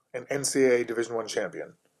an NCAA Division I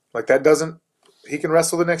champion. Like, that doesn't, he can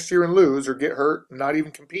wrestle the next year and lose or get hurt and not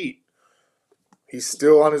even compete. He's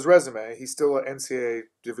still on his resume. He's still an NCAA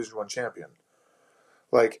Division I champion.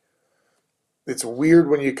 Like, it's weird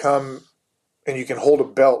when you come and you can hold a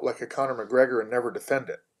belt like a Conor McGregor and never defend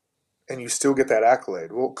it, and you still get that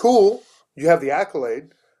accolade. Well, cool, you have the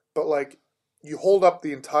accolade, but like, you hold up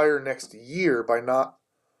the entire next year by not.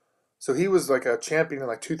 So he was like a champion in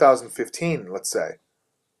like 2015, let's say.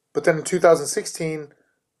 But then in 2016,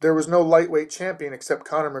 there was no lightweight champion except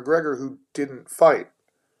Conor McGregor, who didn't fight.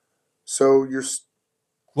 So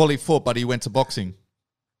Well, he fought, but he went to boxing.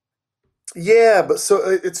 Yeah, but so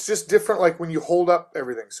it's just different, like when you hold up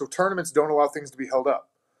everything. So tournaments don't allow things to be held up.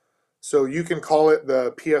 So you can call it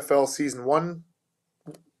the PFL Season 1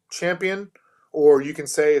 champion, or you can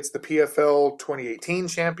say it's the PFL 2018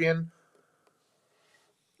 champion.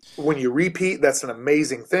 When you repeat, that's an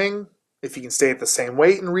amazing thing. If you can stay at the same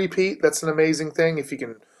weight and repeat, that's an amazing thing. If you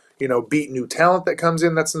can, you know, beat new talent that comes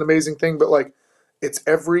in, that's an amazing thing. But like, it's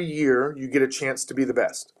every year you get a chance to be the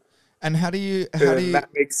best. And how do you that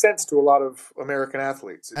makes sense to a lot of American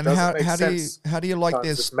athletes. It doesn't make sense. How do you like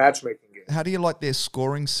this matchmaking game? How do you like their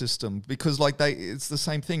scoring system? Because like it's the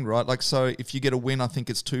same thing, right? Like, so if you get a win, I think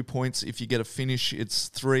it's 2 points. If you get a finish, it's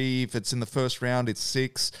 3. If it's in the first round, it's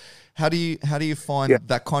 6. How do you find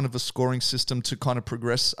that kind of a scoring system to kind of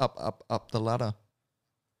progress up the ladder?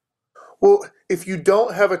 Well, if you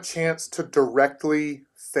don't have a chance to directly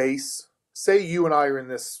face, say you and I are in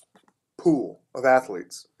this pool of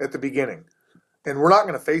athletes at the beginning, and we're not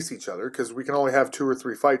going to face each other because we can only have 2 or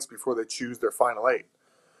 3 fights before they choose their final 8.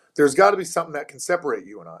 There's got to be something that can separate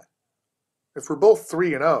you and I. If we're both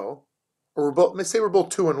 3-0, or let's say we're both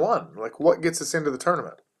 2-1, like, what gets us into the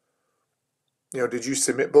tournament? You know, did you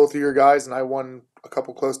submit both of your guys and I won a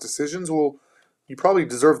couple close decisions? Well, you probably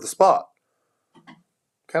deserve the spot.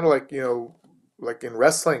 Kind of like, you know, like in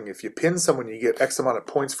wrestling, if you pin someone, you get X amount of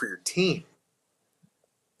points for your team.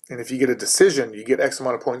 And if you get a decision, you get X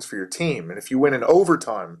amount of points for your team. And if you win in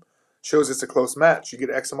overtime, shows it's a close match, you get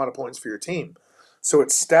X amount of points for your team. So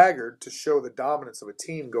it's staggered to show the dominance of a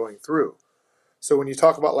team going through. So when you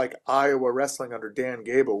talk about like Iowa wrestling under Dan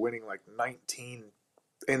Gable winning like 19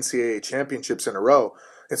 NCAA championships in a row,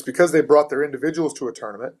 it's because they brought their individuals to a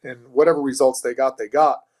tournament, and whatever results they got.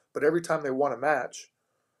 But every time they won a match,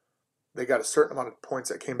 they got a certain amount of points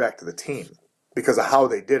that came back to the team because of how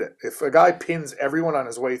they did it. If a guy pins everyone on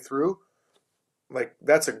his way through, like,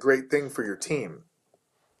 that's a great thing for your team.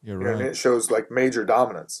 You're right. And it shows like major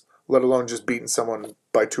dominance, let alone just beating someone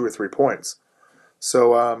by 2 or 3 points.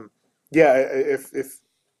 So, if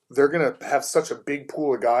they're going to have such a big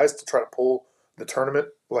pool of guys to try to pull the tournament,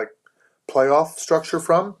 like, playoff structure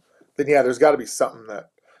from, then there's got to be something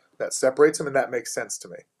that separates them, and that makes sense to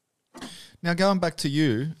me. Now, going back to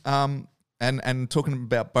you, and talking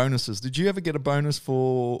about bonuses, did you ever get a bonus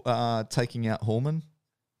for taking out Hallman?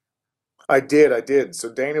 I did.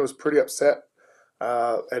 So Dana was pretty upset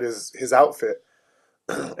at his outfit,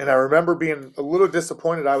 and I remember being a little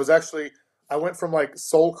disappointed. I went from like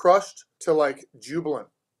soul crushed to like jubilant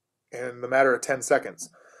in the matter of 10 seconds.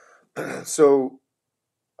 So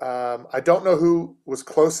I don't know who was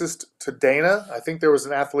closest to Dana. I think there was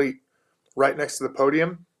an athlete right next to the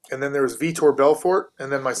podium, and then there was Vitor Belfort,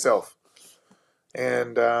 and then myself.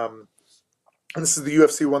 And this is the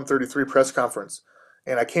UFC 133 press conference.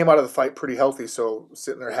 And I came out of the fight pretty healthy, so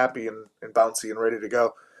sitting there happy and bouncy and ready to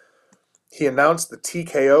go. He announced the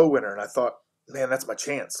TKO winner, and I thought, man, that's my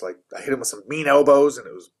chance. Like, I hit him with some mean elbows, and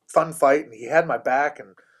it was a fun fight, and he had my back,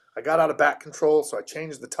 and I got out of back control, so I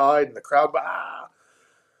changed the tide, and the crowd,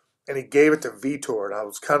 and he gave it to Vitor, and I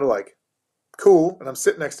was kind of like, cool, and I'm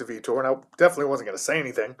sitting next to Vitor, and I definitely wasn't going to say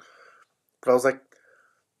anything, but I was like,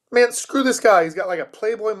 man, screw this guy. He's got like a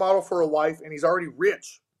Playboy model for a wife, and he's already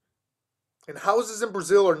rich. And houses in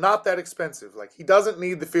Brazil are not that expensive. Like, he doesn't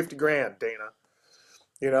need the 50 grand, Dana.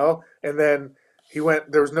 You know? And then he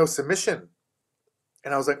went, there was no submission.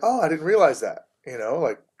 And I was like, oh, I didn't realize that. You know,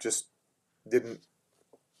 like, just didn't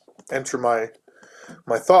enter my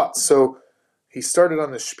thoughts. So he started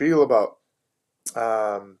on this spiel about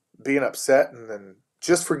being upset and then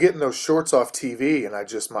just for getting those shorts off TV. And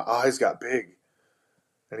my eyes got big.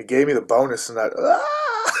 And he gave me the bonus and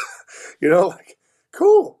you know, like,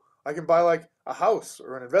 cool. I can buy like a house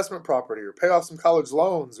or an investment property or pay off some college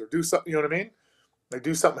loans or do something, you know what I mean? Like,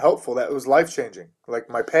 do something helpful that was life-changing.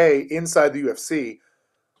 Like, my pay inside the UFC,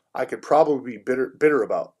 I could probably be bitter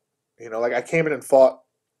about. You know, like, I came in and fought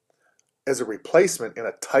as a replacement in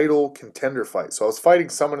a title contender fight. So I was fighting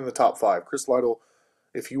someone in the top 5. Chris Lytle,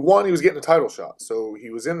 if he won, he was getting a title shot. So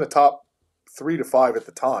he was in the top 3 to 5 at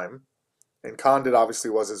the time. And Condit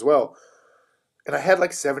obviously was as well. And I had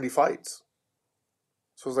like 70 fights.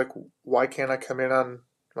 So I was like, why can't I come in on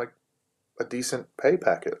like a decent pay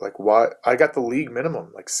packet? Like, why? I got the league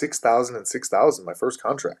minimum, like $6,000 and $6,000 my first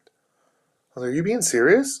contract. I was like, are you being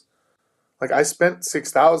serious? Like, I spent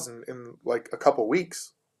 $6,000 in like a couple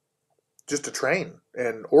weeks just to train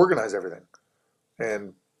and organize everything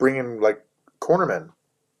and bring in like cornermen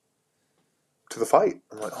to the fight.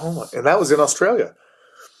 I'm like, oh my, and that was in Australia.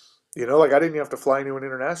 You know, like, I didn't even have to fly anyone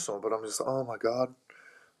international, but I'm just, oh my God,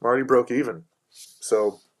 I'm already broke even.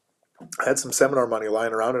 So I had some seminar money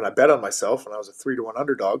lying around, and I bet on myself, and I was a 3-1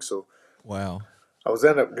 underdog. So wow, I was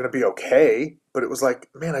ended up going to be okay. But it was like,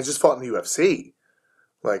 man, I just fought in the UFC.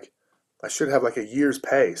 Like, I should have like a year's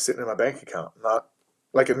pay sitting in my bank account, not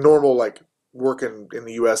like a normal like working in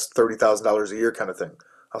the US $30,000 a year kind of thing.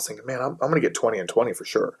 I was thinking, man, I'm going to get 20 and 20 for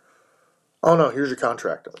sure. Oh no, here's your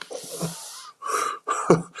contract.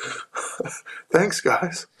 Thanks,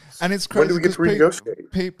 guys. And it's crazy. When do we get to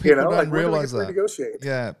renegotiate? People you know, don't like, realize that. Renegotiate?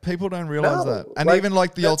 Yeah, people don't realize that. And like, even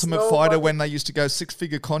like the Ultimate Fighter, money. when they used to go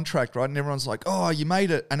 6-figure contract, right? And everyone's like, "Oh, you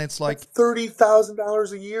made it," and it's like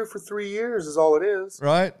 $30,000 a year for 3 years is all it is,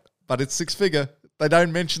 right? But it's 6-figure. They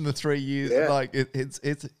don't mention the 3 years. Yeah. Like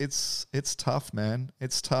it's tough, man.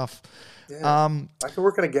 It's tough. Yeah. I can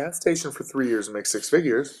work in a gas station for 3 years and make 6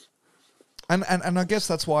 figures. And I guess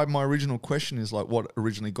that's why my original question is like, what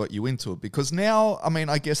originally got you into it? Because now, I mean,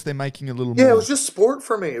 I guess they're making a little more. Yeah, it was just sport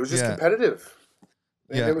for me. It was just competitive.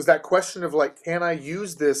 And it was that question of like, can I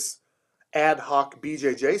use this ad hoc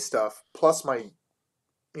BJJ stuff plus my,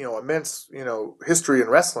 immense, history in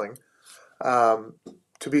wrestling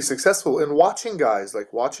to be successful? And watching guys,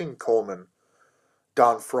 like watching Coleman,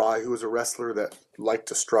 Don Fry, who was a wrestler that liked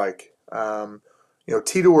to strike,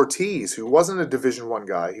 Tito Ortiz, who wasn't a Division I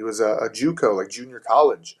guy. He was a JUCO, like junior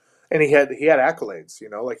college. And he had accolades,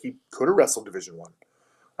 like he could have wrestled Division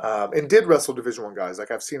I. And did wrestle Division I guys. Like,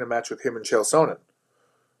 I've seen a match with him and Chael Sonnen.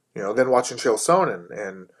 Then watching Chael Sonnen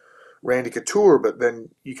and Randy Couture, but then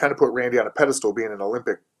you kind of put Randy on a pedestal being an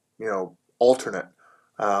Olympic, alternate.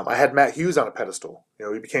 I had Matt Hughes on a pedestal.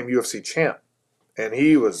 He became UFC champ. And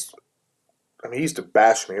he used to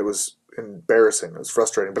bash me. It was embarrassing. It was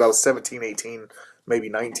frustrating. But I was 17, 18, maybe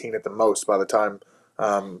 19 at the most by the time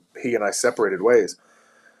he and I separated ways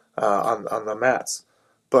on the mats.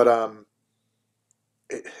 But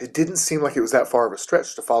it didn't seem like it was that far of a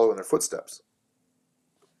stretch to follow in their footsteps.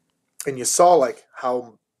 And you saw like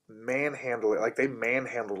how they manhandled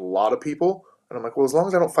a lot of people. And I'm like, well, as long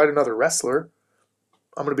as I don't fight another wrestler,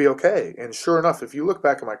 I'm going to be okay. And sure enough, if you look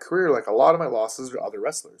back at my career, like a lot of my losses are other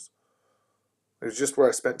wrestlers. It was just where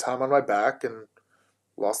I spent time on my back and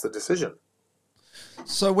lost the decision.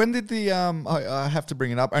 So when did the I have to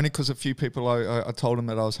bring it up only because a few people I told them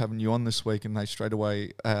that I was having you on this week and they straight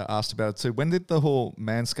away asked about it too. When did the whole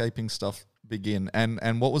manscaping stuff begin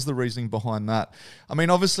and what was the reasoning behind that? I mean,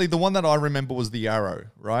 obviously the one that I remember was the Arrow,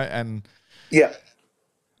 right? And yeah,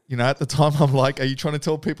 you know, at the time I'm like, are you trying to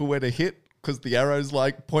tell people where to hit? Because the arrow's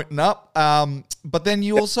like pointing up. But then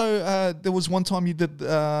you also, there was one time you did,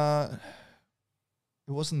 it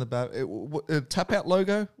wasn't the tap out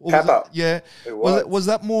logo? Tap out. Yeah. It Was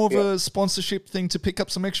that more of a sponsorship thing to pick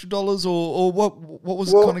up some extra dollars, or what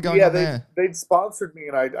was kind of going on there? They'd sponsored me,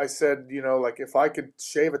 and I said, you know, like if I could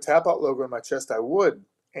shave a tap out logo on my chest, I would.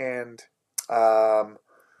 And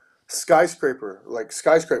Skyscraper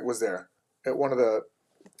was there at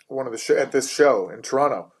at this show in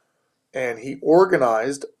Toronto, and he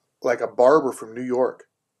organized like a barber from New York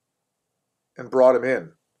and brought him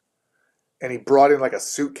in. And he brought in like a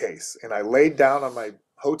suitcase, and I laid down on my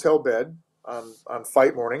hotel bed on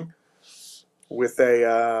fight morning with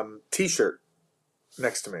a t-shirt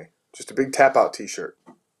next to me, just a big tap out t-shirt.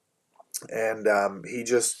 And he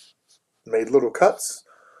just made little cuts,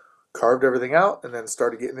 carved everything out, and then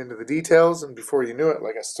started getting into the details. And before you knew it,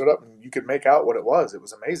 like I stood up and you could make out what it was. It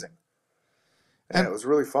was amazing. And it was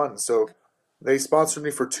really fun. So they sponsored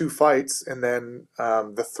me for 2 fights, and then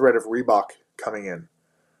the threat of Reebok coming in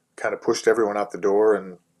kind of pushed everyone out the door.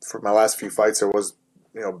 And for my last few fights, there was,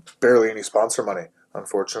 you know, barely any sponsor money,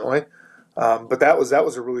 unfortunately. But that was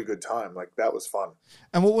a really good time. Like, that was fun.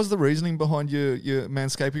 And what was the reasoning behind your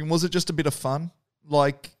manscaping? Was it just a bit of fun?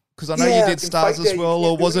 Like, because I know you did stars as well,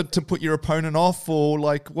 or was it to put your opponent off, or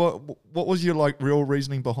like what was your like real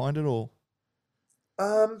reasoning behind it all?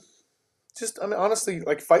 I mean, honestly,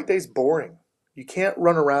 like, fight day's boring. You can't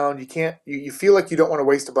run around. You feel like you don't want to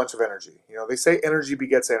waste a bunch of energy. You know, they say energy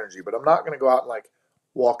begets energy, but I'm not going to go out and like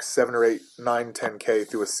walk 7 or 8, 9, 10K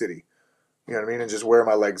through a city. You know what I mean? And just wear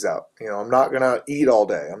my legs out. You know, I'm not going to eat all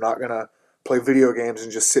day. I'm not going to play video games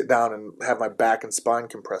and just sit down and have my back and spine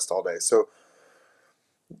compressed all day. So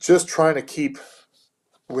just trying to keep,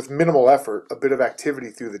 with minimal effort, a bit of activity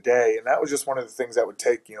through the day. And that was just one of the things that would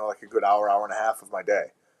take, you know, like a good hour and a half of my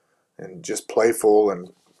day. And just playful, and,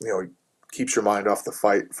 you know, keeps your mind off the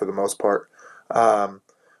fight for the most part.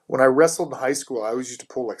 When I wrestled in high school, I always used to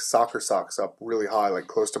pull like soccer socks up really high, like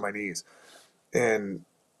close to my knees. And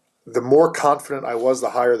the more confident I was,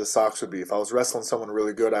 the higher the socks would be. If I was wrestling someone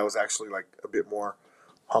really good, I was actually like a bit more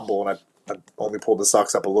humble, and I only pulled the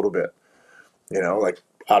socks up a little bit. You know, like,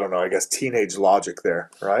 I don't know, I guess teenage logic there,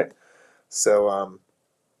 right? So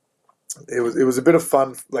it was a bit of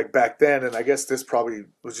fun like back then, and I guess this probably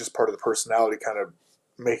was just part of the personality kind of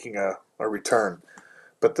making a return.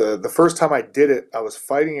 But the first time I did it, I was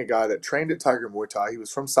fighting a guy that trained at Tiger Muay Thai. He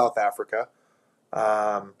was from South Africa.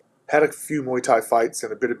 Had a few Muay Thai fights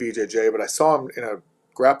and a bit of BJJ, but I saw him in a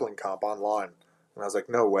grappling comp online, and I was like,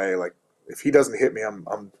 no way! Like, if he doesn't hit me, I'm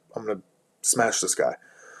gonna smash this guy.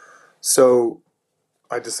 So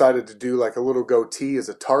I decided to do like a little goatee as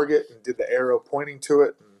a target, and did the arrow pointing to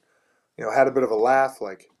it, and, you know, had a bit of a laugh,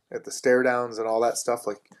 like at the stare downs and all that stuff.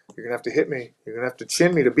 Like, you're gonna have to hit me, you're gonna have to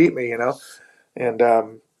chin me to beat me, you know. And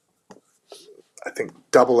I think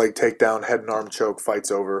double leg takedown, head and arm choke, fights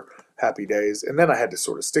over, happy days. And then I had to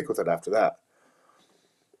sort of stick with it after that.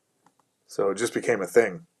 So it just became a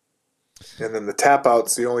thing. And then the tap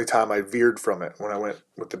out's the only time I veered from it. When I went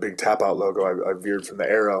with the big tap out logo, I veered from the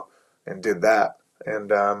arrow and did that. And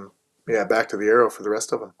back to the arrow for the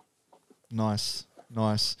rest of them. Nice.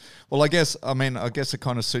 Well, I guess it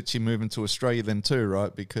kind of suits you moving to Australia then too,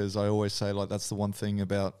 right? Because I always say, like, that's the one thing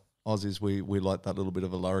about Aussies, we like that little bit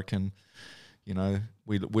of a larrikin. You know,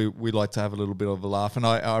 we like to have a little bit of a laugh. And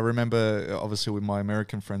I remember, obviously, with my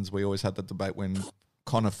American friends, we always had that debate when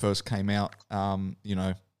Conor first came out. You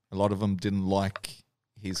know, a lot of them didn't like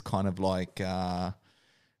his kind of like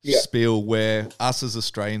spiel, where us as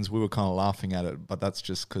Australians, we were kind of laughing at it. But that's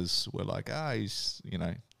just because we're like, he's, you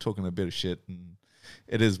know, talking a bit of shit, and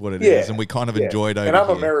it is what it is. And we kind of enjoyed over here.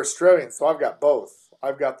 And I'm Amer-Australian, so I've got both.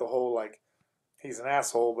 I've got the whole, like, he's an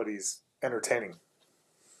asshole, but he's entertaining.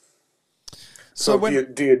 So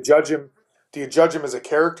do you judge him? Do you judge him as a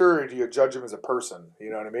character, or do you judge him as a person? You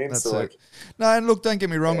know what I mean? That's so, like, no, and look, don't get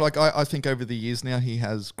me wrong. Yeah. Like, I think over the years now, he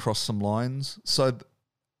has crossed some lines. So,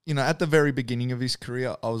 you know, at the very beginning of his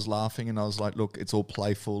career, I was laughing and I was like, look, it's all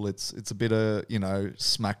playful. It's a bit of, you know,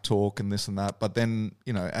 smack talk and this and that. But then,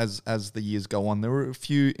 you know, as the years go on, there were a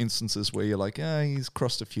few instances where you're like, he's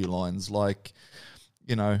crossed a few lines. Like,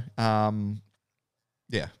 you know,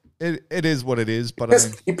 yeah, it is what it is. But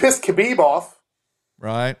he pissed Khabib off.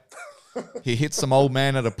 Right. He hit some old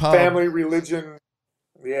man at a pub. Family, religion.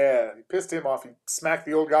 Yeah, he pissed him off. He smacked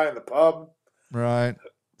the old guy in the pub. Right.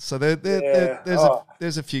 So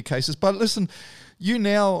there's a few cases. But listen, you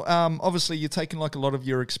now, obviously you're taking like a lot of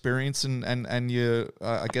your experience and you're,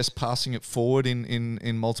 I guess, passing it forward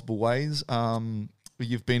in multiple ways.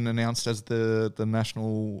 You've been announced as the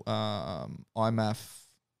national IMAF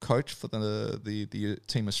coach for the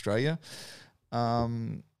Team Australia.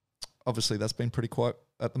 Obviously, that's been pretty quiet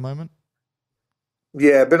at the moment.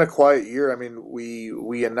 Yeah, been a quiet year. I mean,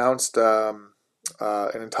 we announced an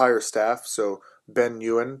entire staff. So Ben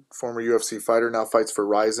Ewan, former UFC fighter, now fights for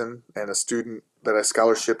Ryzen, and a student that I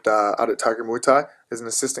scholarshiped out at Tiger Muay Thai is an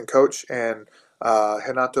assistant coach, and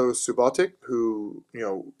Renato Subotic, who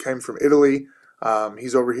came from Italy.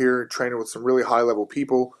 He's over here training with some really high level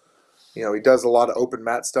people. He does a lot of open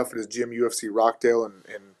mat stuff at his gym, UFC Rockdale, and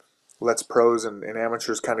lets pros and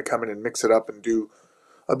amateurs kind of come in and mix it up and do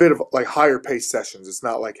a bit of like higher paced sessions. It's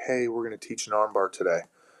not like, hey, we're going to teach an armbar today,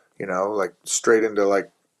 like straight into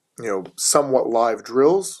like, somewhat live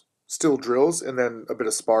drills, still drills, and then a bit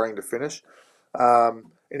of sparring to finish.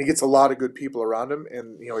 And he gets a lot of good people around him.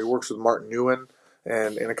 And, he works with Martin Nguyen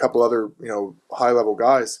and a couple other, high level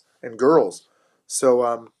guys and girls.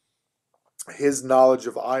 So his knowledge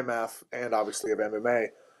of IMAF and obviously of MMA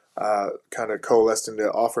kind of coalesced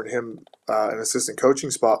into offering him an assistant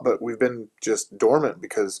coaching spot, but we've been just dormant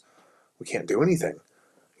because we can't do anything.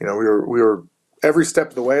 We were every step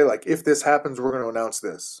of the way like, if this happens, we're going to announce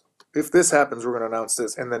this. If this happens, we're going to announce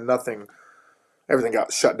this, and then nothing. Everything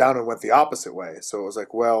got shut down and went the opposite way. So it was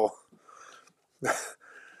like, well,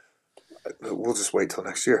 we'll just wait till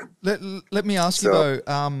next year. Let me ask you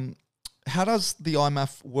though. How does the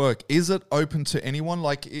IMAF work? Is it open to anyone?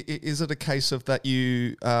 Like, is it a case of that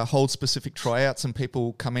you hold specific tryouts and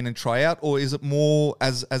people come in and try out? Or is it more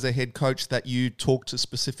as a head coach that you talk to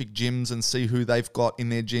specific gyms and see who they've got in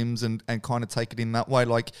their gyms and kind of take it in that way?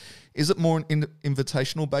 Like, is it more an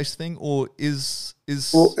invitational based thing, or is...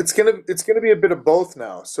 Well, it's gonna be a bit of both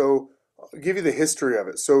now. So I'll give you the history of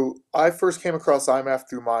it. So I first came across IMAF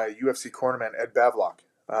through my UFC cornerman, Ed Bavlock,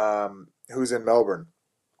 who's in Melbourne.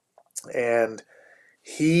 And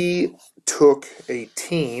he took a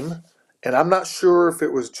team, and I'm not sure if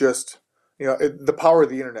it was just, the power of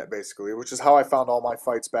the internet, basically, which is how I found all my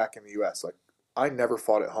fights back in the U.S. Like, I never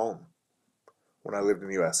fought at home when I lived in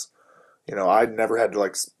the U.S. I never had to,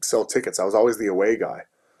 like, sell tickets. I was always the away guy.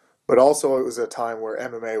 But also, it was a time where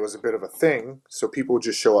MMA was a bit of a thing, so people would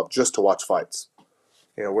just show up just to watch fights.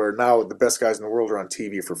 Where now the best guys in the world are on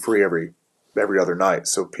TV for free every other night,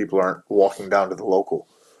 so people aren't walking down to the local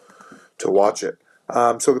to watch it.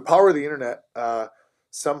 So the power of the internet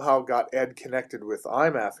somehow got Ed connected with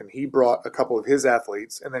IMAF, and he brought a couple of his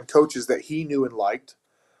athletes and then coaches that he knew and liked.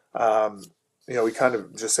 He kind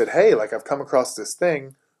of just said, hey, like, I've come across this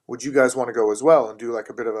thing. Would you guys want to go as well and do like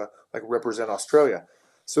a bit of a, like, represent Australia?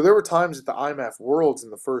 So there were times at the IMAF Worlds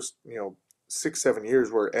in the first, 6-7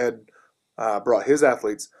 years where Ed brought his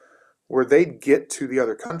athletes where they'd get to the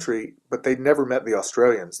other country, but they'd never met the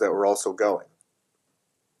Australians that were also going.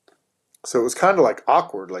 So it was kind of like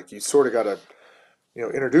awkward. Like, you sort of got to,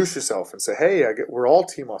 introduce yourself and say, hey, we're all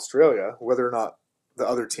Team Australia. Whether or not the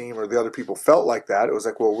other team or the other people felt like that, it was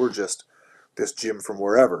like, well, we're just this gym from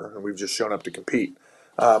wherever, and we've just shown up to compete.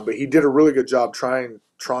 But he did a really good job trying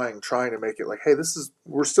to make it like, hey,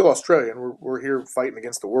 we're still Australian. We're here fighting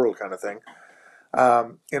against the world kind of thing.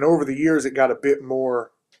 And over the years, it got a bit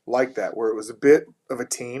more like that, where it was a bit of a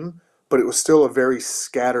team, but it was still a very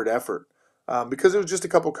scattered effort. Because it was just a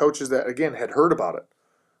couple coaches that, again, had heard about it.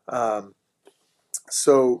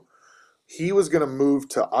 So he was going to move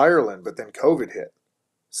to Ireland, but then COVID hit.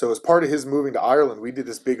 So as part of his moving to Ireland, we did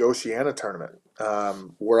this big Oceania tournament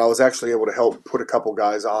where I was actually able to help put a couple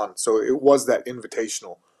guys on. So it was that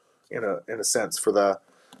invitational in a sense for the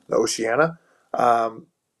Oceania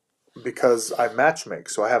because I matchmake.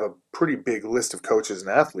 So I have a pretty big list of coaches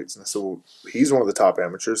and athletes. And so he's one of the top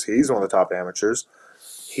amateurs. He's one of the top amateurs.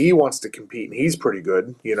 He wants to compete, and he's pretty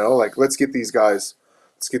good. Like, let's get these guys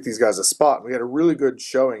a spot. And we had a really good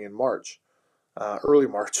showing in March, early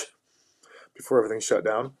March, before everything shut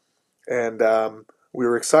down. And we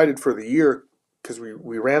were excited for the year because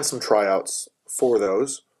we ran some tryouts for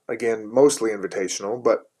those. Again, mostly invitational,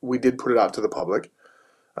 but we did put it out to the public.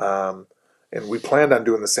 And we planned on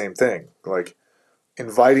doing the same thing, like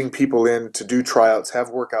inviting people in to do tryouts, have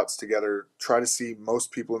workouts together, try to see most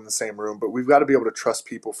people in the same room. But we've got to be able to trust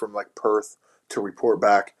people from like Perth to report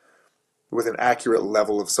back with an accurate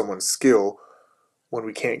level of someone's skill when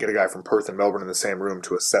we can't get a guy from Perth and Melbourne in the same room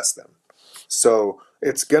to assess them. So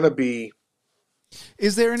it's going to be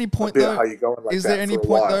Is there any point though? How you going like is there any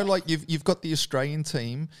point though? Like you've got the Australian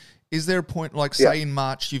team. Is there a point, like say in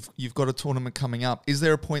March, you've got a tournament coming up? Is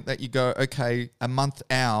there a point that you go, okay, a month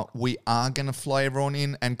out, we are going to fly everyone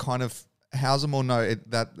in and kind of house them, or no?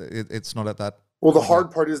 It's not at that. Well, the hard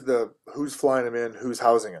part is who's flying them in, who's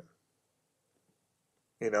housing it.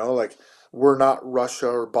 Like, we're not Russia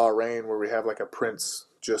or Bahrain where we have like a prince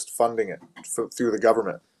just funding it through the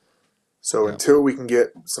government. So Yeah. until we can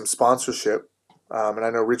get some sponsorship, and I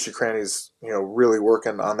know Richie Cranny's really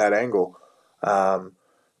working on that angle, um,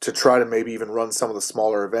 to try to maybe even run some of the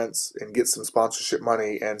smaller events and get some sponsorship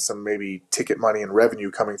money and some maybe ticket money and revenue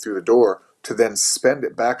coming through the door to then spend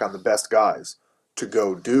it back on the best guys to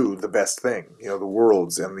go do the best thing, the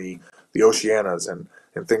worlds and the Oceanas and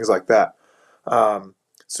things like that.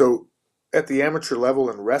 So at the amateur level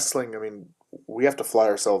in wrestling, I mean, we have to fly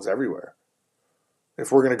ourselves everywhere.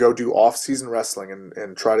 If we're going to go do off-season wrestling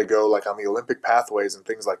and try to go like on the Olympic pathways and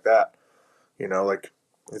things like that, like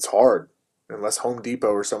it's hard unless Home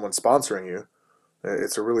Depot or someone's sponsoring you.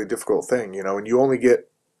 It's a really difficult thing, and you only get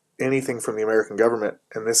anything from the American government,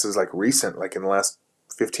 and this is like recent, like in the last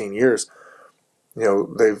 15 years.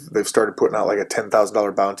 They've started putting out like a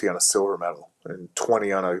 $10,000 bounty on a silver medal and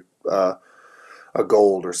 20 on a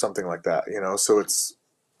gold or something like that. So it's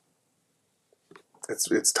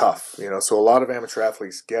tough. So a lot of amateur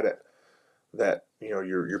athletes get it that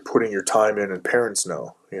you're putting your time in, and parents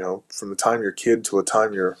know. From the time you're a kid to the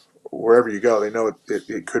time you're wherever you go, they know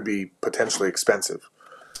it could be potentially expensive.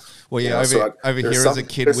 Well, yeah, over here as a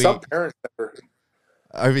kid, there's some parents that are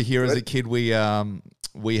over here as a kid,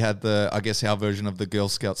 we had I guess our version of the Girl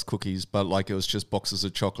Scouts cookies, but like it was just boxes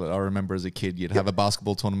of chocolate. I remember as a kid, you'd have a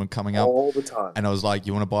basketball tournament coming up all the time, and I was like,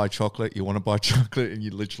 "You want to buy chocolate? You want to buy chocolate?" And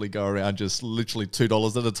you literally go around just literally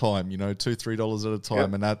 $2 at a time, $2-3 at a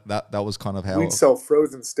time, and that was kind of how we'd sell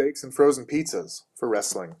frozen steaks and frozen pizzas for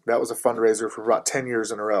wrestling. That was a fundraiser for about 10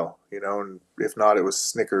 years in a row, and if not, it was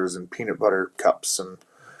Snickers and peanut butter cups and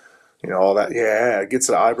all that. Yeah, it gets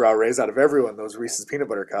an eyebrow raise out of everyone, those Reese's peanut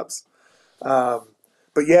butter cups.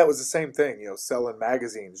 But yeah, it was the same thing, selling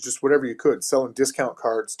magazines, just whatever you could, selling discount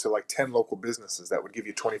cards to like 10 local businesses that would give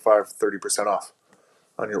you 25-30% off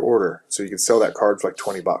on your order. So you could sell that card for like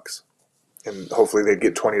 $20. And hopefully they'd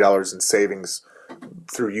get $20 in savings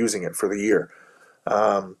through using it for the year.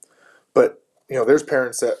 But, there's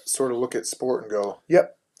parents that sort of look at sport and go,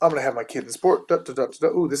 yep, I'm going to have my kid in sport.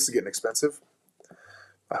 Ooh, this is getting expensive.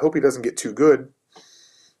 I hope he doesn't get too good.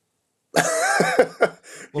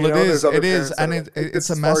 Well, it is, and it's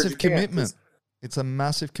a massive commitment. It's a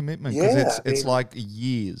massive commitment because it's like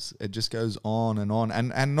years. It just goes on,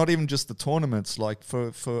 and not even just the tournaments. Like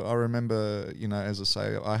for I remember, as I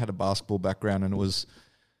say, I had a basketball background, and it was,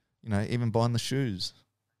 even buying the shoes,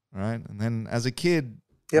 right? And then as a kid,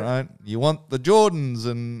 right, you want the Jordans,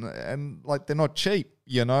 and like they're not cheap,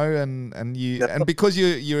 and because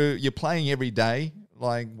you're playing every day.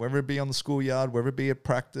 Like, whether it be on the schoolyard, whether it be at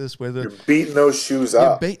practice, whether... You're beating those shoes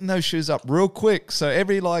up. You're beating those shoes up real quick. So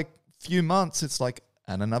every, few months, it's like,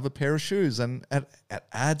 and another pair of shoes. And it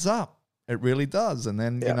adds up. It really does. And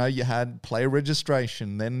then, you had player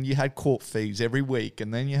registration. Then you had court fees every week.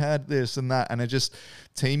 And then you had this and that. And it just...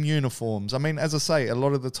 Team uniforms. I mean, as I say, a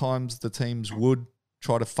lot of the times the teams would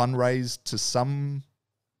try to fundraise to some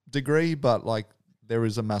degree. But, there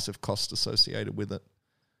is a massive cost associated with it.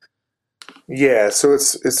 Yeah, so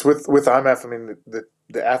it's with IMAF. I mean,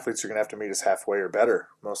 the athletes are going to have to meet us halfway or better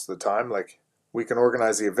most of the time. Like, we can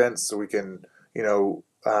organize the events so we can,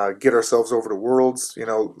 get ourselves over to Worlds.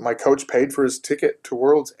 My coach paid for his ticket to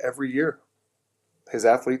Worlds every year. His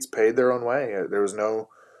athletes paid their own way. There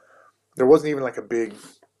wasn't even like a big,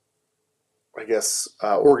 I guess,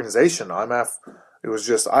 organization. IMAF, it was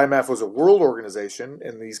just IMAF was a world organization,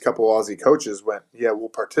 and these couple Aussie coaches went, yeah, we'll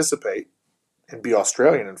participate and be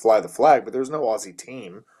Australian and fly the flag, but there's no Aussie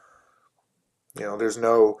team. There's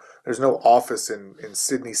no office in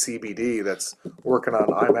Sydney CBD that's working on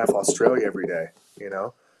IMAF Australia every day,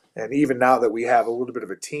 And even now that we have a little bit of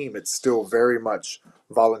a team, it's still very much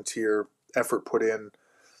volunteer effort put in,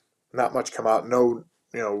 not much come out. No,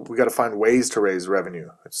 we got to find ways to raise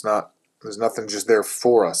revenue. There's nothing just there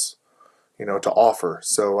for us, to offer.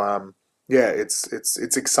 So,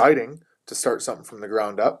 it's exciting to start something from the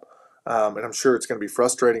ground up. And I'm sure it's going to be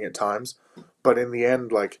frustrating at times, but in the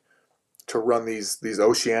end, to run these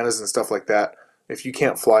Oceanas and stuff like that, if you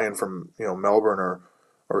can't fly in from Melbourne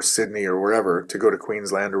or Sydney or wherever to go to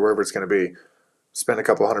Queensland or wherever it's going to be, spend a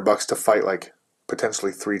couple $100 to fight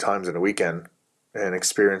potentially 3 times in a weekend and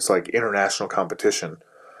experience international competition,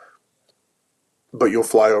 but you'll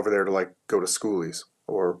fly over there to go to schoolies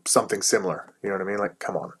or something similar. You know what I mean?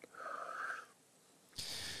 Come on.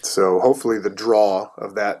 So hopefully the draw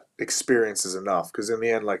of that experience is enough, because in the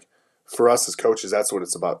end, for us as coaches, that's what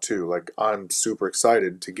it's about too. I'm super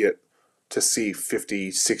excited to get to see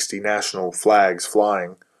 50, 60 national flags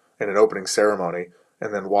flying in an opening ceremony,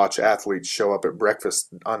 and then watch athletes show up at breakfast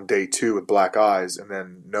on day 2 with black eyes, and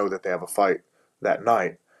then know that they have a fight that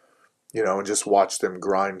night, and just watch them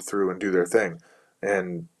grind through and do their thing.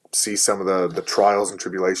 And see some of the trials and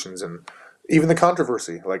tribulations and even the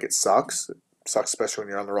controversy. Like it sucks. It sucks, especially when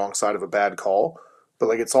you're on the wrong side of a bad call. But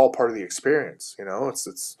like it's all part of the experience, you know. It's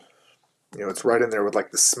it's right in there with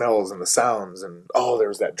like the smells and the sounds and oh, there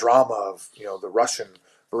was that drama of the Russian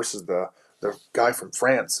versus the guy from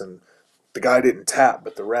France and the guy didn't tap,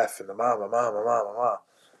 but the ref and the mama.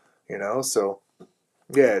 So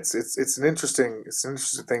yeah, it's an interesting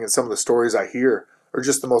thing, and some of the stories I hear are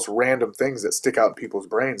just the most random things that stick out in people's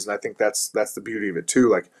brains, and I think that's the beauty of it too.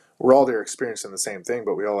 Like we're all there experiencing the same thing,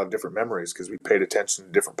 but we all have different memories because we paid attention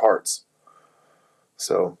to different parts.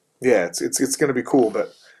 So yeah, it's going to be cool,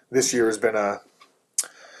 but this year has been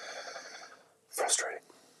frustrating.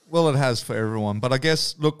 Well, it has for everyone. But I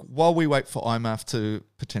guess, look, while we wait for IMAF to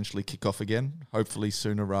potentially kick off again, hopefully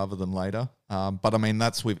sooner rather than later. But I mean,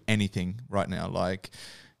 that's with anything right now. Like,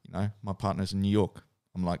 my partner's in New York.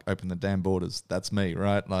 I'm like, open the damn borders. That's me,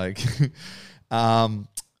 right? Like,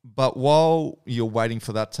 but while you're waiting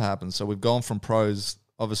for that to happen, so we've gone from pros,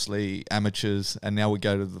 obviously amateurs, and now we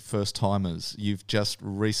go to the first timers. You've just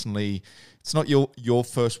recently, it's not your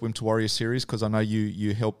first Wim to Warrior series, because I know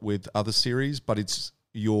you help with other series, but it's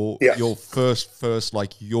your first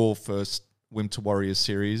Wim to Warrior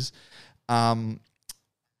series. What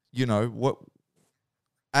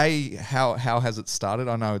how has it started?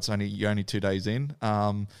 I know you're only 2 days in.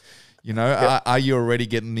 Are you already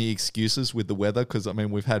getting the excuses with the weather? Because I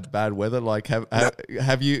mean, we've had bad weather. Like,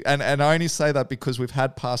 have you? And I only say that because we've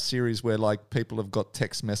had past series where like people have got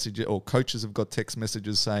text messages or coaches have got text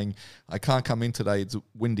messages saying, "I can't come in today. It's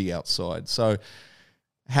windy outside." So,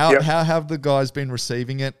 how have the guys been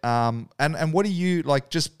receiving it? And what are you like?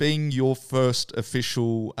 Just being your first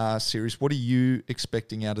official series, what are you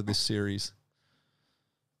expecting out of this series?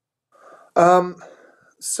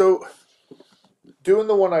 So doing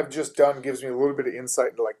the one I've just done gives me a little bit of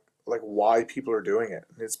insight into like why people are doing it.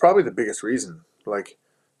 And it's probably the biggest reason, like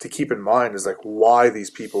to keep in mind, is like why these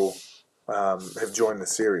people have joined the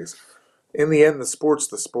series. In the end, the sport's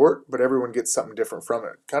the sport, but everyone gets something different from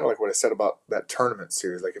it. Kind of like what I said about that tournament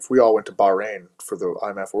series. Like if we all went to Bahrain for the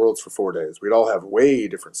IMF Worlds for 4 days, we'd all have way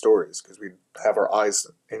different stories because we'd have our eyes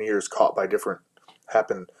and ears caught by different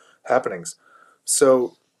happenings.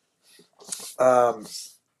 So I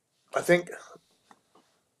think,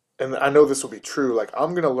 and I know this will be true, like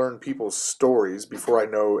I'm going to learn people's stories before I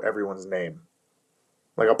know everyone's name.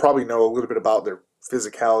 Like I'll probably know a little bit about their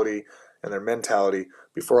physicality and their mentality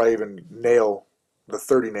before I even nail the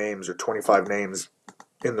 30 names or 25 names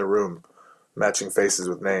in the room, matching faces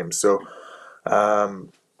with names. So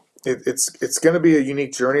it's going to be a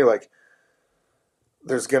unique journey. Like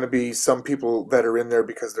there's going to be some people that are in there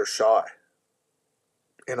because they're shy,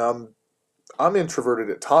 and I'm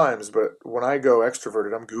introverted at times, but when I go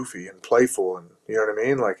extroverted, I'm goofy and playful, and you know what I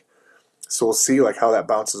mean. Like so we'll see like how that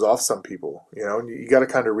bounces off some people, and you got to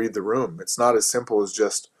kind of read the room. It's not as simple as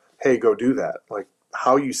just, hey, go do that. Like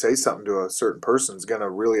how you say something to a certain person is going to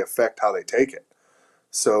really affect how they take it.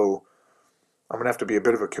 So I'm going to have to be a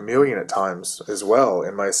bit of a chameleon at times as well,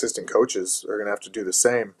 and my assistant coaches are going to have to do the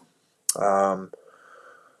same.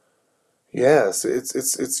 Yes,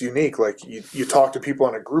 it's unique. Like you talk to people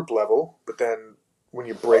on a group level, but then when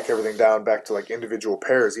you break everything down back to like individual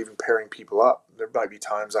pairs, even pairing people up, there might be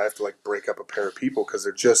times I have to like break up a pair of people because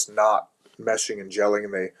they're just not meshing and gelling,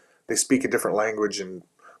 and they speak a different language, and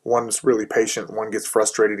one's really patient, one gets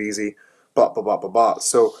frustrated easy, blah blah blah blah blah.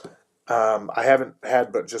 So I haven't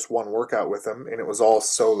had but just one workout with them, and it was all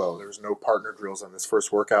solo. There was no partner drills on this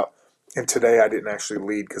first workout, and today I didn't actually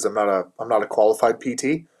lead because I'm not a qualified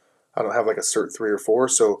PT. I don't have like a Cert 3 or 4,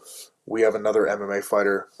 so we have another MMA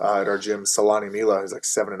fighter at our gym, Salani Mila. He's like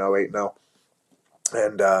 7-0, 8-0,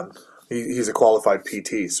 and he's a qualified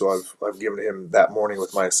PT. So I've given him that morning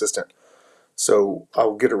with my assistant. So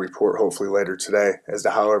I'll get a report hopefully later today as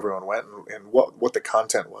to how everyone went and what the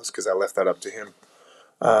content was, because I left that up to him.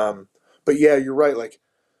 But yeah, you're right. Like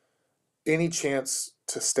any chance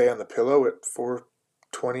to stay on the pillow at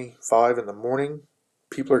 4:25 in the morning,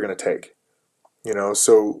 people are going to take.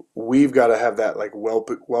 So we've got to have that like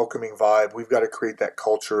welcoming vibe. We've got to create that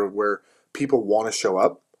culture where people want to show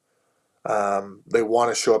up. They want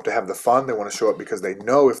to show up to have the fun. They want to show up because they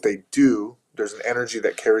know if they do, there's an energy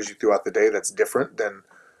that carries you throughout the day that's different than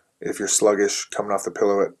if you're sluggish coming off the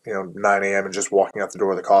pillow at 9 a.m. and just walking out the door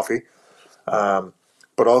with a coffee.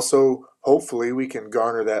 But also, hopefully, we can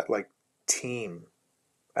garner that like team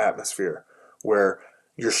atmosphere where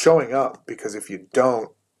you're showing up, because if you don't,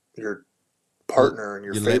 you're partner and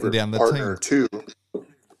your You're letting favorite down the partner or team. two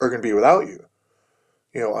are going to be without you.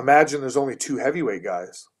 Imagine there's only 2 heavyweight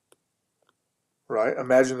guys, right?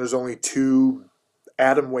 Imagine there's only 2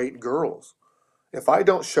 atom weight girls, If I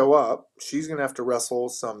don't show up, she's going to have to wrestle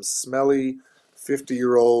some smelly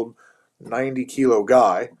 50-year-old 90-kilo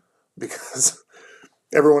guy because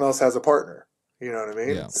everyone else has a partner. You know what I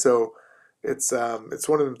mean? Yeah. So it's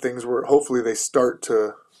one of the things where hopefully they start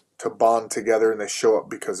to bond together and they show up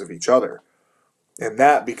because of each other. And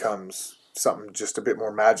that becomes something just a bit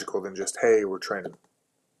more magical than just, hey, we're training.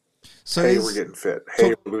 So Hey, we're is getting fit. Hey,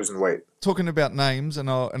 talk, we're losing weight. talking about names, and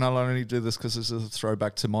I'll only do this because this is a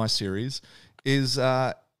throwback to my series. Is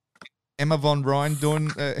Emma Von Ryan doing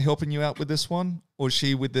helping you out with this one, or is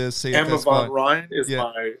she with the Emma CFS Von guy? Ryan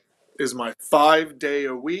Yeah. is my 5 day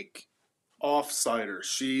a week off-sider.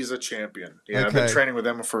 She's a champion. Yeah, I've been Okay. training with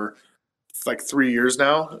Emma for like 3 years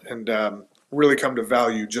now, and really come to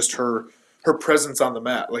value just her presence on the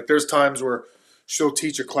mat. Like there's times where she'll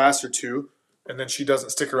teach a class or two, and then she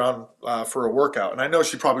doesn't stick around for a workout. And I know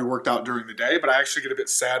she probably worked out during the day, but I actually get a bit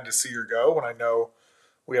sad to see her go when I know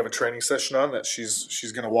we have a training session on that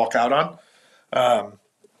she's going to walk out on. Um,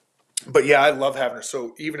 but yeah, I love having her.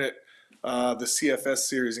 So even at the CFS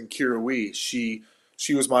series in Kirawee, she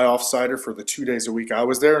was my offsider for the 2 days a week I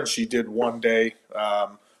was there, and she did one day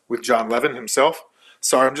with John Levin himself.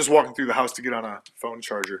 Sorry, I'm just walking through the house to get on a phone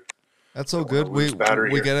charger. That's all Don't want good. to lose battery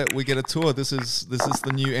We here. get it. We get a tour. This is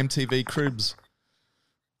the new MTV Cribs.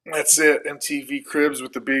 That's it. MTV Cribs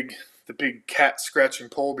with the big cat scratching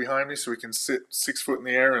pole behind me, so we can sit 6 foot in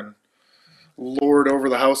the air and lord over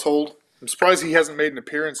the household. I'm surprised he hasn't made an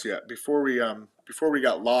appearance yet. Before we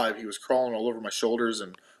got live, he was crawling all over my shoulders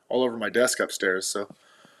and all over my desk upstairs. So,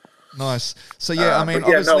 Nice. So yeah, I mean, but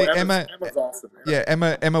yeah, no, obviously Emma's awesome, man. Yeah,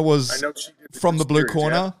 Emma I was know she did from the your blue series, yeah.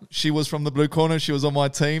 corner. She was from the blue corner. She was on my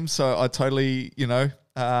team, so I totally, know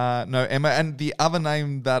Emma. And the other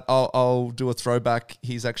name that I'll do a throwback.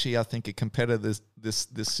 He's actually, I think, a competitor this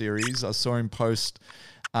series. I saw him post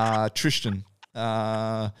Tristan.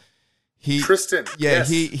 Tristan, Yeah, yes.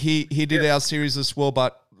 he did Yeah. our series as well,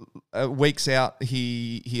 but weeks out,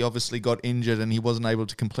 he obviously got injured and he wasn't able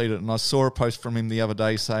to complete it. And I saw a post from him the other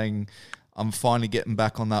day saying, "I'm finally getting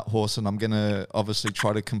back on that horse, and I'm gonna obviously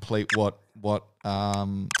try to complete what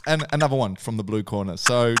and another one from the blue corner."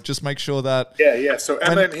 So just make sure that Yeah. So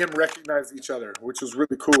Emma when and him recognized each other, which was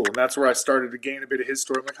really cool, and that's where I started to gain a bit of his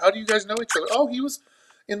story. I'm like, how do you guys know each other? Oh, he was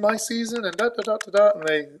in my season, and da da da da da.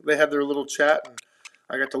 And they had their little chat, and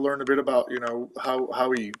I got to learn a bit about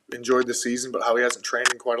how he enjoyed the season, but how he hasn't trained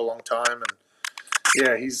in quite a long time, and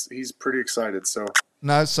yeah, he's pretty excited. So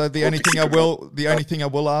no, so the hope only to thing keep him up. the only thing I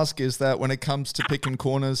will ask is that when it comes to picking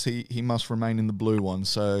corners, he must remain in the blue one.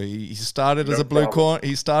 So he started as No a blue problem. corner.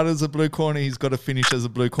 He started as a blue corner. He's got to finish as a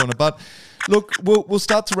blue corner. But look, we'll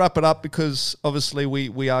start to wrap it up because obviously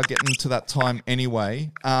we are getting to that time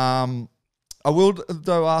anyway. I will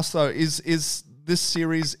though ask though, is this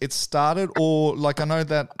series it started, or like I know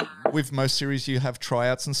that with most series you have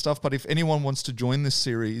tryouts and stuff, but if anyone wants to join this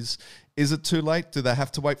series, is it too late? Do they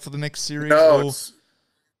have to wait for the next series? No,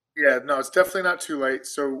 Or it's definitely not too late.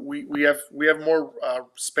 So we have more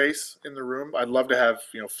space in the room. I'd love to have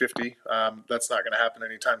 50. That's not going to happen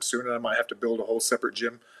anytime soon, and I might have to build a whole separate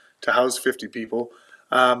gym to house 50 people.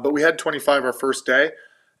 But we had 25 our first day,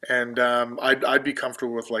 and I'd be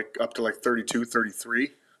comfortable with like up to like 32,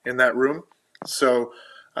 33 in that room. So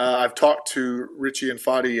I've talked to Richie and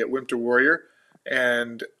Fadi at Winter Warrior,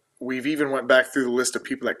 and we've even went back through the list of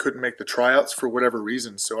people that couldn't make the tryouts for whatever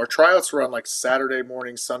reason. So our tryouts were on like Saturday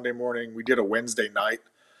morning, Sunday morning. We did a Wednesday night,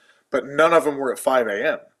 but none of them were at 5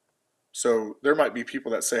 a.m. So there might be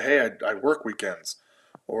people that say, "Hey, I work weekends,"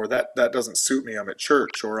 or that doesn't suit me. I'm at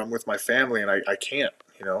church, or I'm with my family and I can't,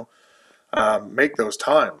 make those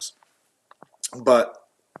times. But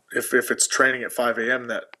if it's training at 5 a.m.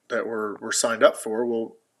 that we're signed up for,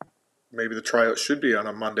 well, maybe the tryout should be on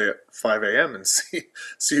a Monday at 5 a.m. and see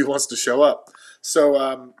who wants to show up.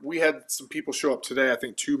 So we had some people show up today. I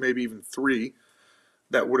think two, maybe even three,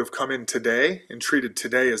 that would have come in today and treated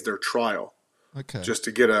today as their trial, okay. just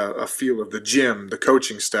to get a feel of the gym, the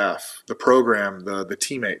coaching staff, the program, the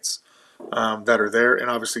teammates that are there, and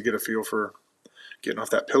obviously get a feel for getting off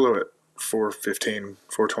that pillow at 4:15,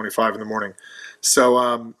 4:25 in the morning.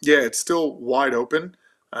 So it's still wide open.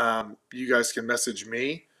 You guys can message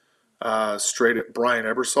me straight at Brian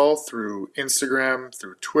Ebersol through Instagram,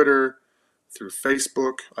 through Twitter, through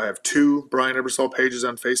Facebook. I have two Brian Ebersol pages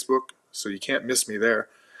on Facebook, so you can't miss me there.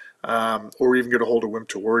 Or even get a hold of Wimp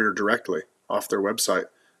to Warrior directly off their website.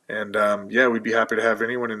 And we'd be happy to have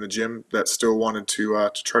anyone in the gym that still wanted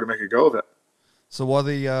to try to make a go of it. So why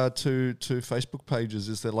the two Facebook pages?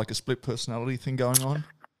 Is there like a split personality thing going on?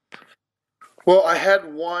 Well, I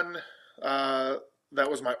had one that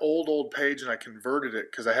was my old page, and I converted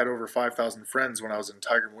it because I had over 5,000 friends when I was in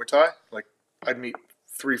Tiger Muay Thai, like I'd meet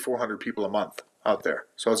 300-400 people a month out there.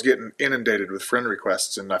 So I was getting inundated with friend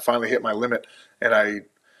requests, and I finally hit my limit. And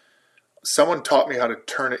someone taught me how to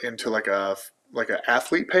turn it into like an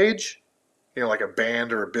athlete page, like a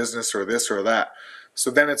band or a business or this or that.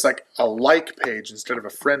 So then it's like a like page instead of a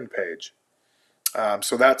friend page.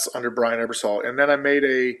 So that's under Brian Ebersol. And then I made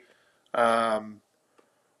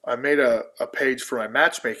a page for my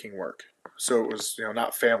matchmaking work. So it was,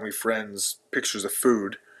 not family, friends, pictures of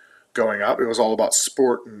food going up. It was all about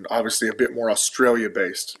sport and obviously a bit more Australia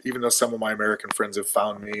based, even though some of my American friends have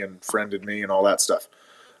found me and friended me and all that stuff.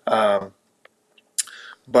 But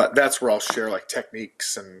that's where I'll share like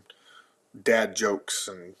techniques and dad jokes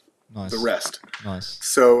and the rest. Nice.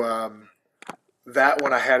 So that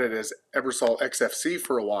one I had it as Ebersol XFC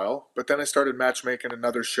for a while, but then I started matchmaking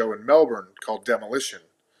another show in Melbourne called Demolition.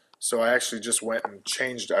 So I actually just went and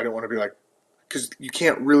changed it. I didn't want to be like, because you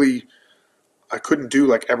can't really, I couldn't do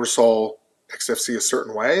like Ebersol XFC a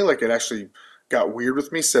certain way. Like it actually got weird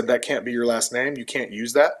with me, said that can't be your last name. You can't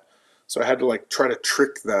use that. So I had to like try to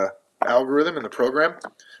trick the algorithm in the program.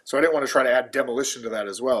 So I didn't want to try to add Demolition to that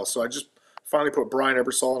as well. So I just finally put Brian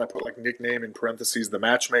Ebersol, and I put like nickname in parentheses, the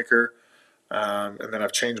matchmaker. And then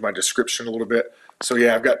I've changed my description a little bit. So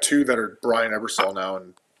yeah, I've got 2 that are Brian Ebersol now,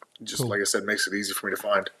 and just like I said, makes it easy for me to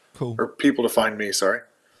find. Cool. Or people to find me, sorry.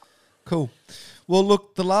 Cool. Well,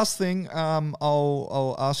 look, the last thing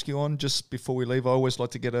I'll ask you on just before we leave, I always like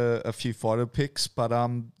to get a few fighter picks, but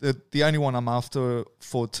the only one I'm after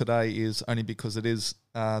for today is only because it is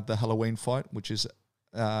the Halloween fight, which is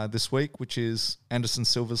this week, which is Anderson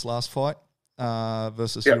Silva's last fight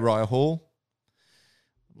versus Uriah Hall.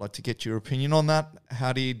 I'd like to get your opinion on that.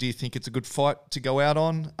 How do you think it's a good fight to go out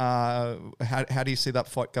on? How do you see that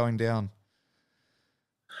fight going down?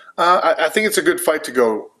 I think it's a good fight to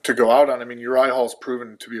go out on. I mean, Uriah Hall's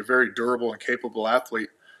proven to be a very durable and capable athlete,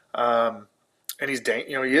 and he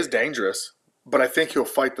is dangerous. But I think he'll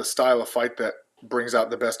fight the style of fight that brings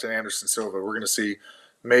out the best in Anderson Silva. We're going to see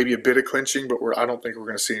maybe a bit of clinching, but I don't think we're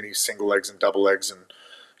going to see any single legs and double legs and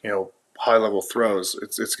high level throws.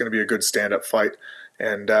 It's going to be a good stand up fight.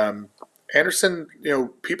 And Anderson,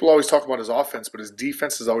 people always talk about his offense, but his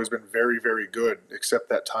defense has always been very, very good, except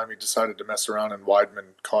that time he decided to mess around and Weidman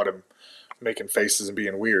caught him making faces and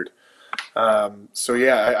being weird. So,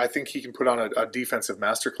 yeah, I think he can put on a defensive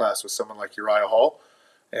masterclass with someone like Uriah Hall.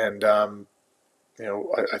 And, I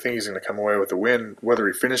think he's going to come away with a win. Whether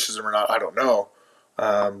he finishes him or not, I don't know.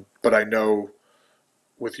 But I know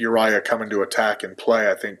with Uriah coming to attack and play,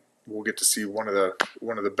 I think we'll get to see one of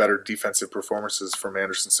the better defensive performances from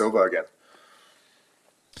Anderson Silva again.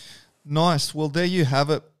 Nice. Well, there you have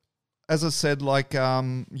it. As I said,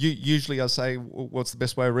 usually I say what's the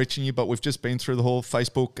best way of reaching you, but we've just been through the whole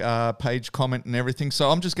Facebook page comment and everything. So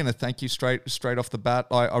I'm just going to thank you straight off the bat.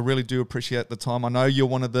 I really do appreciate the time. I know you're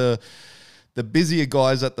one of the busier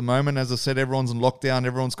guys at the moment. As I said, everyone's in lockdown.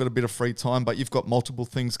 Everyone's got a bit of free time, but you've got multiple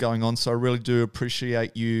things going on. So I really do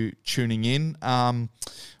appreciate you tuning in.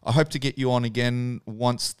 I hope to get you on again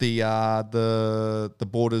once the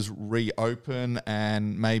borders reopen,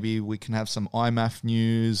 and maybe we can have some IMAF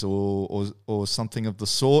news or something of the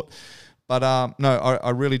sort. But no, I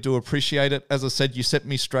really do appreciate it. As I said, you set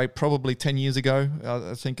me straight probably 10 years ago.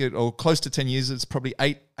 I think or close to 10 years. It's probably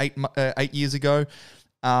 8 years ago.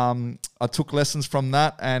 I took lessons from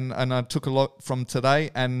that, and I took a lot from today.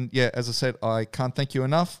 And yeah, as I said, I can't thank you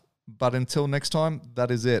enough. But until next time, that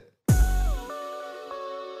is it.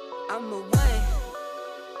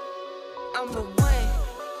 I'm a